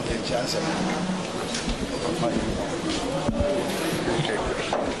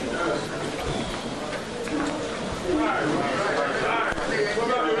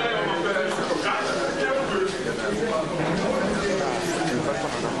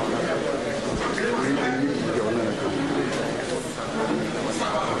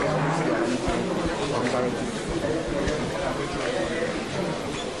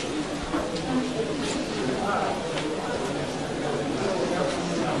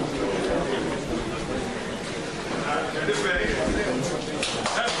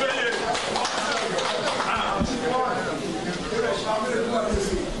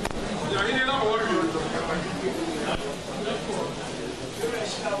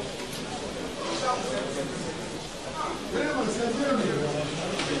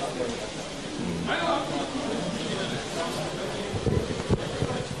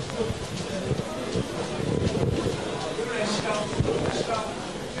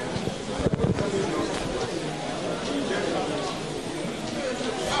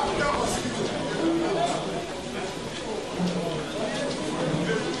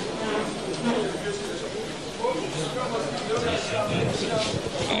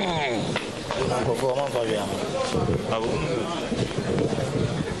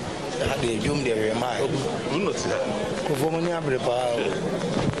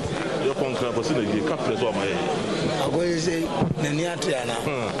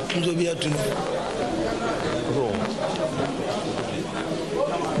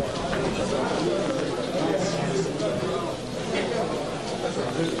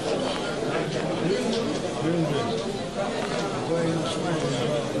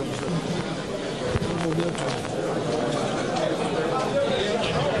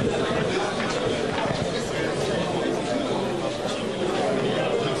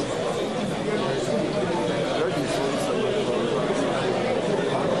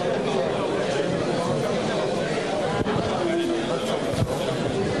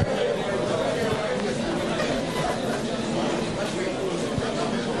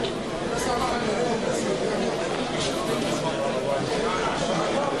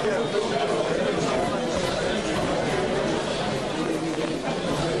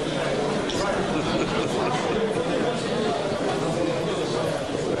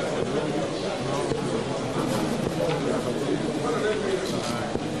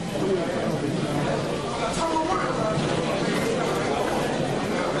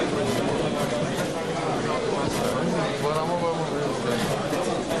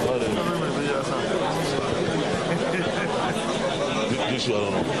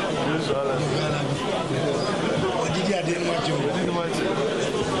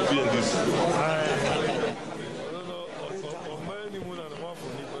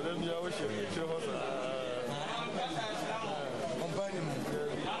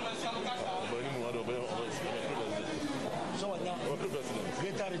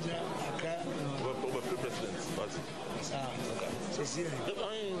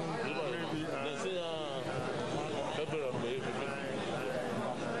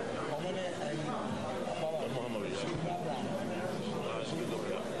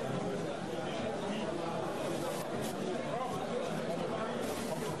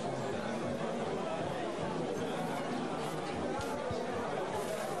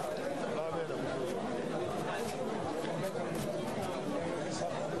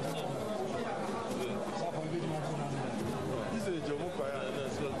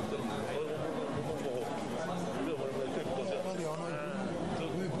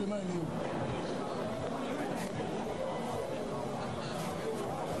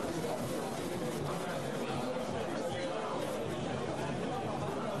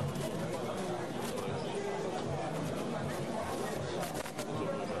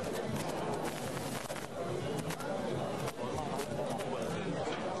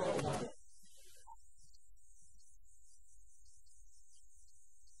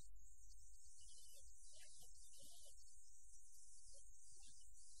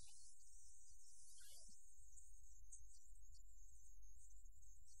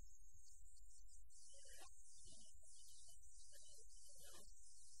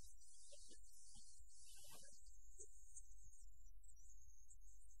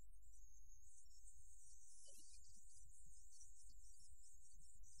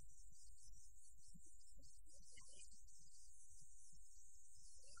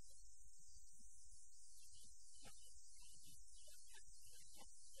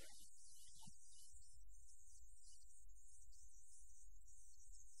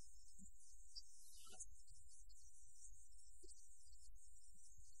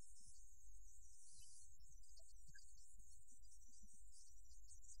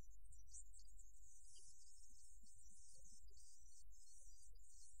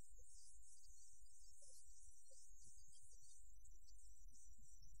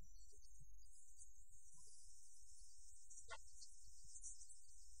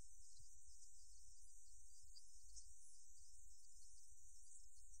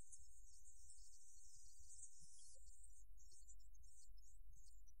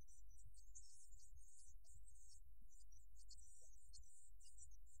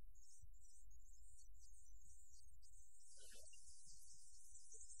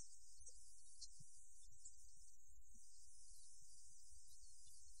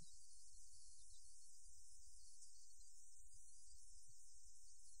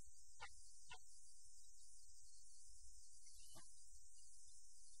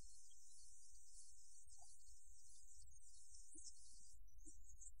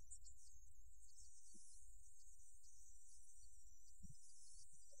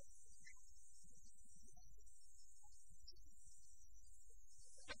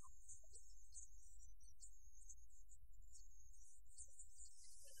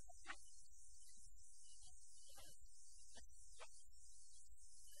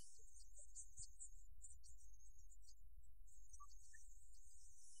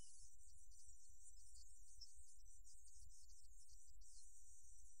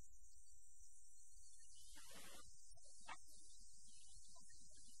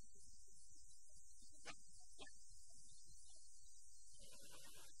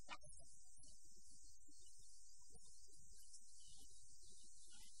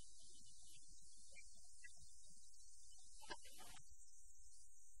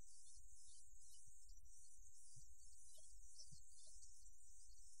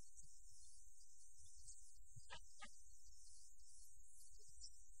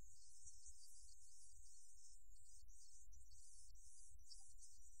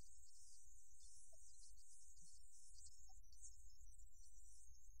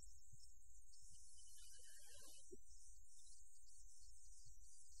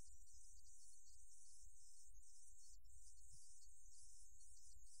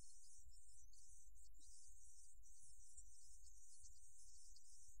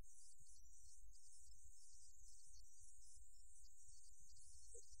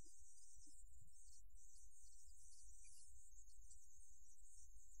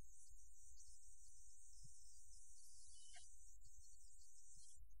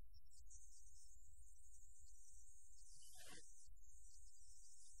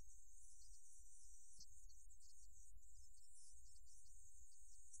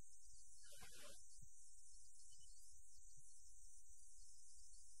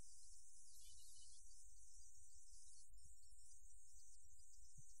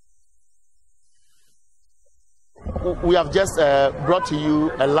 we have just brought to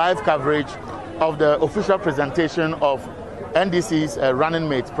you a live coverage of the official presentation of NDC's running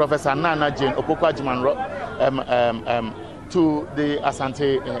mate, Professor Naana Jane Opoku-Agyemang, to the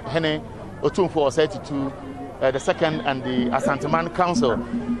Asante Hene Otumfuo Osei Tutu, the second, and the Asanteman Council.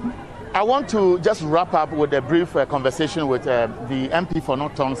 I want to just wrap up with a brief conversation with the MP for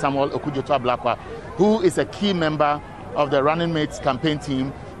North Tongue, Samuel Okudzeto-Ablakwa, who is a key member of the running mates campaign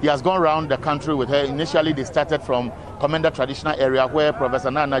team. He has gone around the country with her. Initially, they started from Commander Traditional Area, where Professor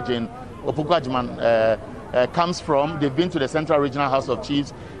Naana Jane Opoku-Agyemang comes from. They've been to the Central Regional House of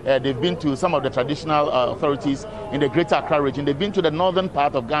Chiefs. They've been to some of the traditional authorities in the Greater Accra region. They've been to the northern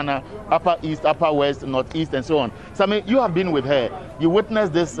part of Ghana, Upper East, Upper West, Northeast, and so on. So, I mean, you have been with her. You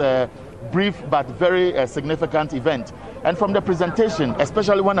witnessed this brief but very significant event. And from the presentation,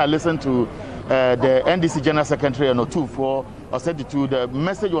 especially when I listened to the NDC General Secretary Otumfuo Osei Tutu, the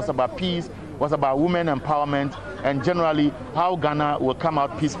message was about peace, was about women empowerment, and generally how Ghana will come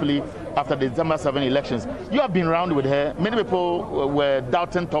out peacefully after the December 7 elections. You have been around with her. Many people were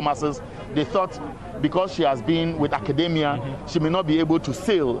doubting Thomas's. They thought because she has been with academia, she may not be able to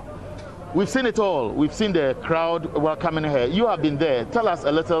sail. We've seen it all. We've seen the crowd welcoming her. You have been there. Tell us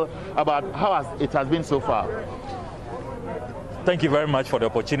a little about how it has been so far. Thank you very much for the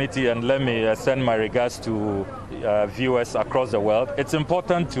opportunity, and let me send my regards to viewers across the world. It's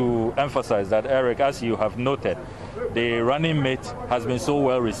important to emphasize that, Eric, as you have noted, the running mate has been so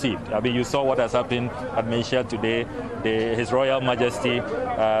well received. I mean, you saw what has happened at Malaysia today. His Royal Majesty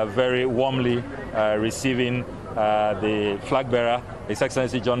very warmly receiving the flag bearer, His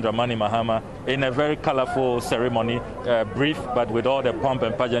Excellency John Dramani Mahama, in a very colorful ceremony, brief, but with all the pomp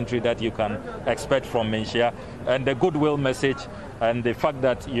and pageantry that you can expect from Malaysia, and the goodwill message, and the fact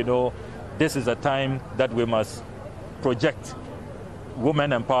that, you know, this is a time that we must project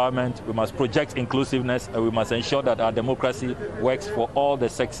women empowerment, we must project inclusiveness, and we must ensure that our democracy works for all the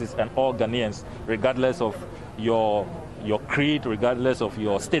sexes and all Ghanaians, regardless of your creed, regardless of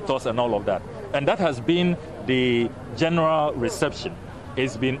your status and all of that. And that has been the general reception.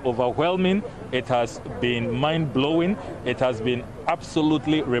 It's been overwhelming, it has been mind-blowing, it has been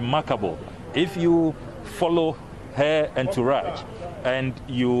absolutely remarkable. If you follow her entourage and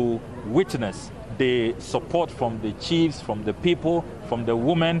you witness the support from the chiefs, from the people, from the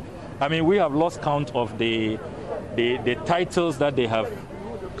women, I mean, we have lost count of the titles that they have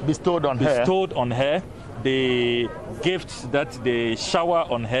bestowed on her, the gifts that they shower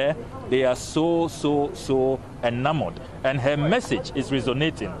on her. They are so enamored, and her message is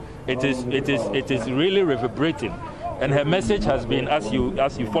resonating. It is really reverberating, and her message has been, as you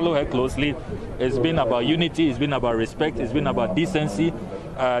follow her closely, it's been about unity, it's been about respect, it's been about decency,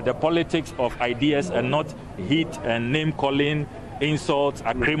 the politics of ideas, and not heat and name calling, insults,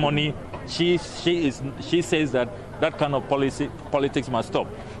 acrimony. She says that kind of politics must stop.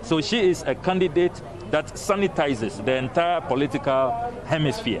 So she is a candidate that sanitizes the entire political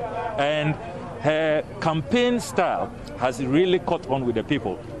hemisphere. And her campaign style has really caught on with the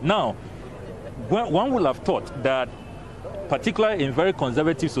people. Now, one would have thought that, particularly in very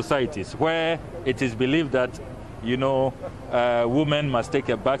conservative societies, where it is believed that, you know, women must take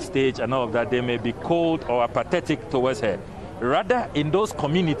a backstage and all of that, they may be cold or apathetic towards her. Rather, in those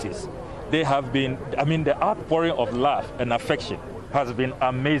communities, they have been, I mean, the outpouring of love and affection has been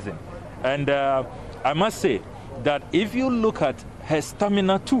amazing. And I must say that if you look at her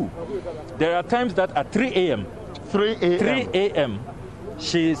stamina too, there are times that at 3 a.m.,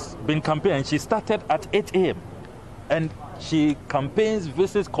 she's been campaigning. She started at 8 a.m. and she campaigns,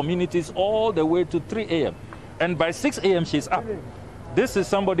 visits communities all the way to 3 a.m. And by 6 a.m. she's up. This is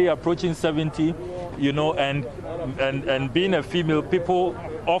somebody approaching 70, you know, and being a female, people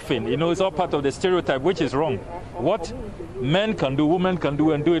often, you know, it's all part of the stereotype, which is wrong. What men can do, women can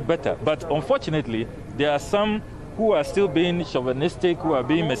do, and do it better. But unfortunately, there are some who are still being chauvinistic, who are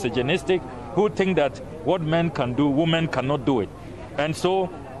being misogynistic, who think that what men can do, women cannot do it. And so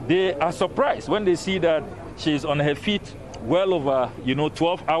they are surprised when they see that she's on her feet well over,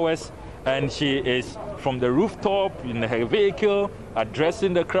 12 hours, and she is from the rooftop in her vehicle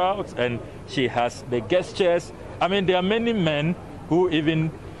addressing the crowds, and she has the gestures. I mean, there are many men who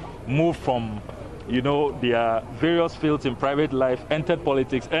even move from, their various fields in private life, entered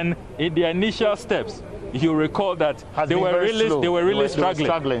politics, and in their initial steps, you recall that they were really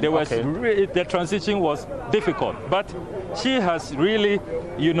struggling. The transition was difficult, but she has really,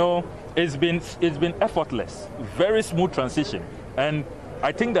 it's been effortless, very smooth transition. And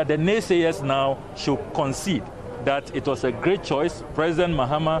I think that the naysayers now should concede that it was a great choice. President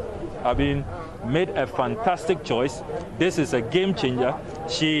Mahama, made a fantastic choice. This is a game changer.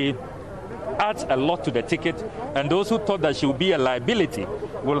 She adds a lot to the ticket, and those who thought that she would be a liability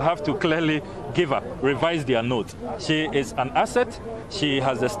will have to clearly revise their note. She is an asset. She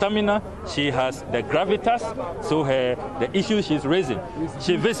has the stamina. She has the gravitas. So the issue she's raising.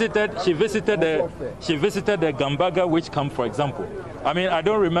 She visited the Gambaga witch camp, for example. I mean, I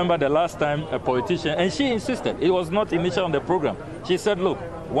don't remember the last time a politician, and she insisted. It was not initial on the program. She said, look,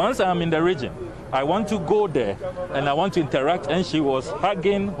 once I'm in the region, I want to go there and I want to interact. And she was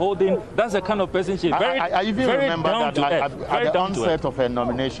hugging, holding. That's the kind of person she is. I even remember that at the onset of her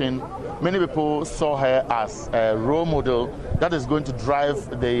nomination, many people saw her as a role model that is going to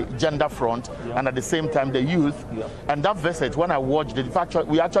drive the gender front and at the same time the youth. And that visit, when I watched it,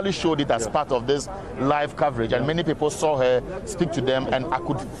 we actually showed it as part of this live coverage, and many people saw her speak to them, and I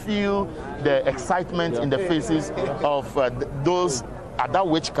could feel the excitement in the faces of those at that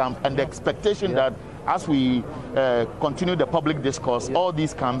witch camp, and the expectation that as we continue the public discourse, all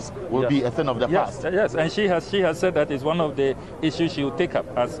these camps will be a thing of the past. Yes, and she has said that is one of the issues she will take up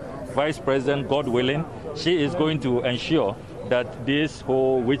as Vice President, God willing. She is going to ensure that this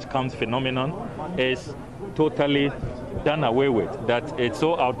whole witch camp phenomenon is totally done away with, that it's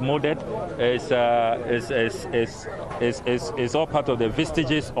so outmoded, is all part of the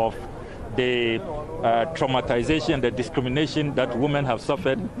vestiges of the traumatization, the discrimination that women have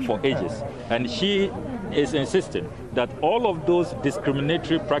suffered for ages. And she is insisting that all of those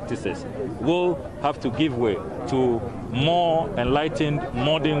discriminatory practices will have to give way to more enlightened,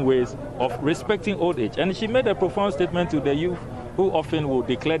 modern ways of respecting old age. And she made a profound statement to the youth who often will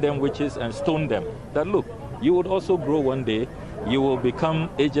declare them witches and stone them, that look, you would also grow one day, you will become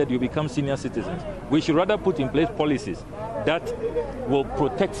aged, you become senior citizens. We should rather put in place policies that will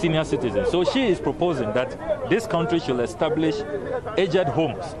protect senior citizens. So she is proposing that this country should establish aged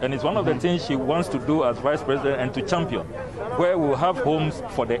homes, and it's one of the things she wants to do as Vice President and to champion, where we'll have homes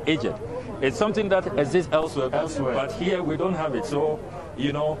for the aged. It's something that exists elsewhere. But here we don't have it. So,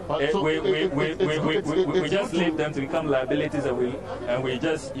 you know, we just leave them to become liabilities, and we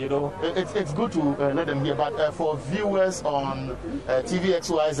just, you know. It's good to let them hear, but for viewers on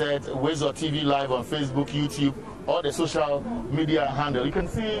TVXYZ, Wizard TV Live on Facebook, YouTube, or the social media handle, you can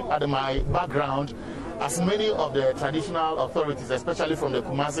see at my background as many of the traditional authorities, especially from the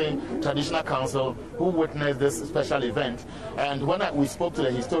Kumasi Traditional Council, who witnessed this special event. And when we spoke to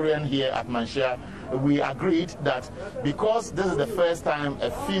the historian here at Manshia, we agreed that because this is the first time a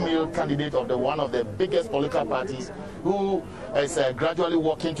female candidate of one of the biggest political parties who is gradually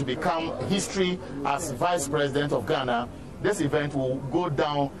working to become history as Vice President of Ghana, this event will go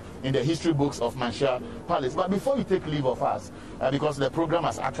down in the history books of Manshia Palace. But before you take leave of us, because the program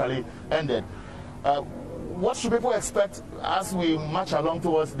has actually ended, what should people expect as we march along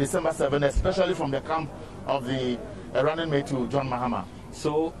towards December 7th, especially from the camp of the running mate to John Mahama?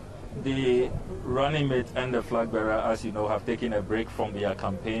 So the running mate and the flag bearer, as you know, have taken a break from their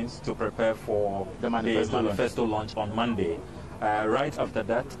campaigns to prepare for the manifesto launch on Monday. Right after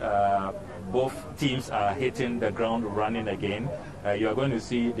that, both teams are hitting the ground running again. You are going to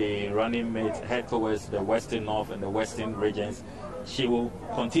see the running mate head towards the Western North and the Western regions. She will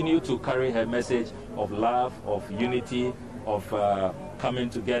continue to carry her message of love, of unity, of coming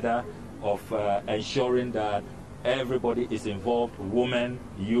together, of ensuring that everybody is involved, women,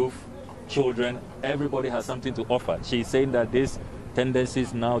 youth, children, everybody has something to offer. She's saying that these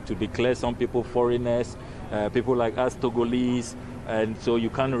tendencies now to declare some people foreigners, people like us, Togolese, and so you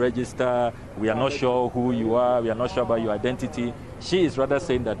can't register, we are not sure who you are, we are not sure about your identity. She is rather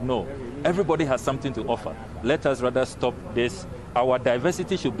saying that no, everybody has something to offer. Let us rather stop this. Our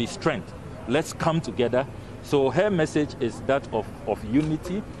diversity should be strength. Let's come together. So her message is that of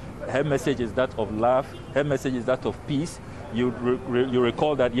unity. Her message is that of love. Her message is that of peace. You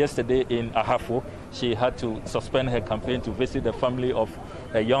recall that yesterday in Ahafo, she had to suspend her campaign to visit the family of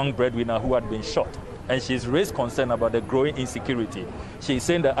a young breadwinner who had been shot. And she's raised concern about the growing insecurity. She's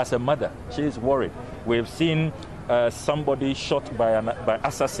saying that as a mother, she is worried. We've seen somebody shot by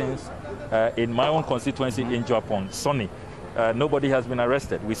assassins in my own constituency in Japan, Sonny. Nobody has been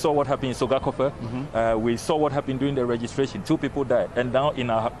arrested. We saw what happened in Sogakope. We saw what happened during the registration. 2 people died. And now in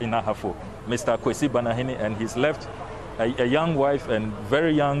Ahafo, Mr. Kwesi Banahini, and he's left a young wife and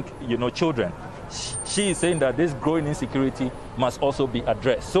very young, children. She is saying that this growing insecurity must also be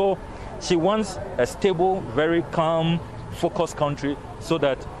addressed. So she wants a stable, very calm, focused country so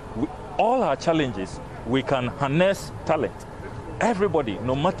that all our challenges, we can harness talent. Everybody,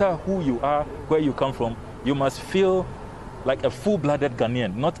 no matter who you are, where you come from, you must feel like a full-blooded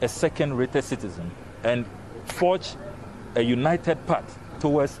Ghanaian, not a second-rated citizen, and forge a united path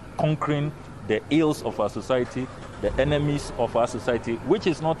towards conquering the ills of our society, the enemies of our society, which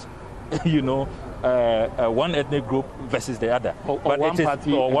is not one ethnic group versus the other, or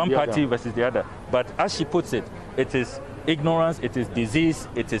one party versus the other. But as she puts it, it is ignorance, it is disease,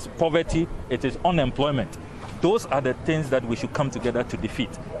 it is poverty, it is unemployment. Those are the things that we should come together to defeat.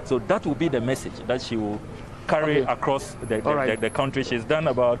 So that will be the message that she will carry across the country. She's done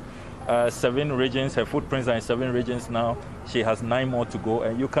about 7 regions. Her footprints are in 7 regions now. She has 9 more to go,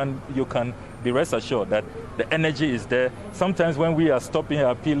 and you can be rest assured that the energy is there. Sometimes when we are stopping her,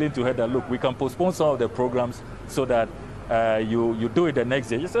 appealing to her that, look, we can postpone some of the programs so that you do it the next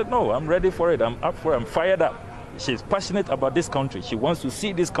day. She said, no, I'm ready for it. I'm up for it. I'm fired up. She's passionate about this country. She wants to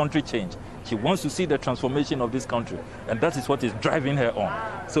see this country change. She wants to see the transformation of this country. And that is what is driving her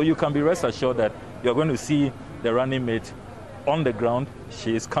on. So you can be rest assured that you're going to see the running mate on the ground.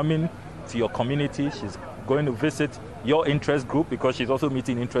 She is coming to your community. She's going to visit your interest group, because she's also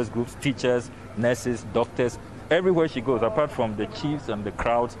meeting interest groups, teachers, nurses, doctors. Everywhere she goes, apart from the chiefs and the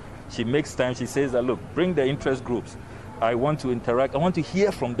crowds, she makes time. She says that, look, bring the interest groups. I want to interact. I want to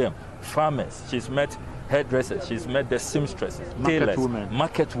hear from them. Farmers. She's met hairdressers. She's met the seamstresses, tailors,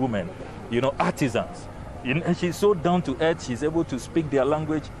 market women, artisans. And she's so down to earth. She's able to speak their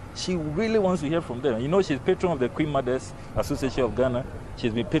language. She really wants to hear from them. She's patron of the Queen Mothers Association of Ghana.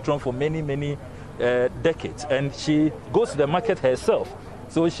 She's been patron for many, many decades. And she goes to the market herself.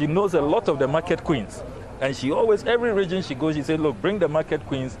 So she knows a lot of the market queens. And she always, every region she goes, she says, look, bring the market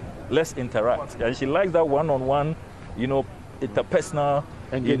queens, let's interact. And she likes that one-on-one, interpersonal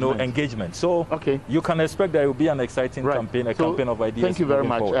engagement. So you can expect that it will be an exciting campaign, campaign of ideas. Thank you very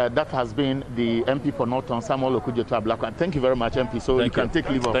much. That has been the MP for Norton, Samuel Okujeto-Ablakwa. Thank you very much, MP. So you can take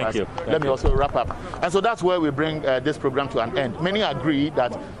leave of us. Let me also wrap up. And so that's where we bring this program to an end. Many agree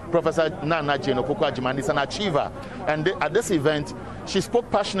that Professor Naana Jane Opoku-Agyemang is an achiever. And at this event, she spoke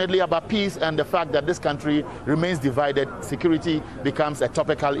passionately about peace and the fact that this country remains divided. Security becomes a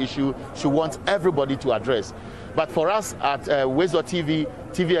topical issue she wants everybody to address. But for us at Wezo TV,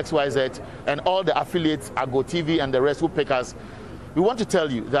 TVXYZ, and all the affiliates, Ago TV and the rest who pick us, we want to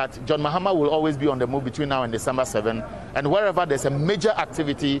tell you that John Mahama will always be on the move between now and December 7. And wherever there's a major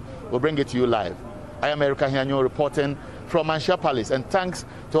activity, we'll bring it to you live. I am Erica Hianyo reporting from Manshia Palace. And thanks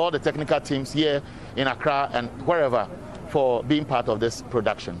to all the technical teams here in Accra and wherever for being part of this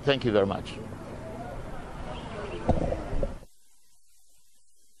production. Thank you very much.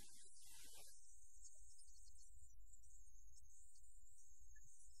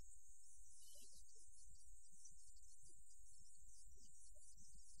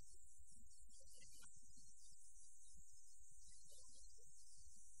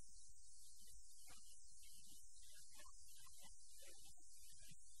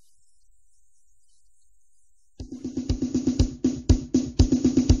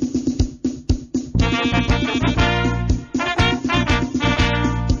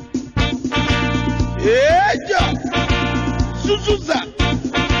 Zuzuza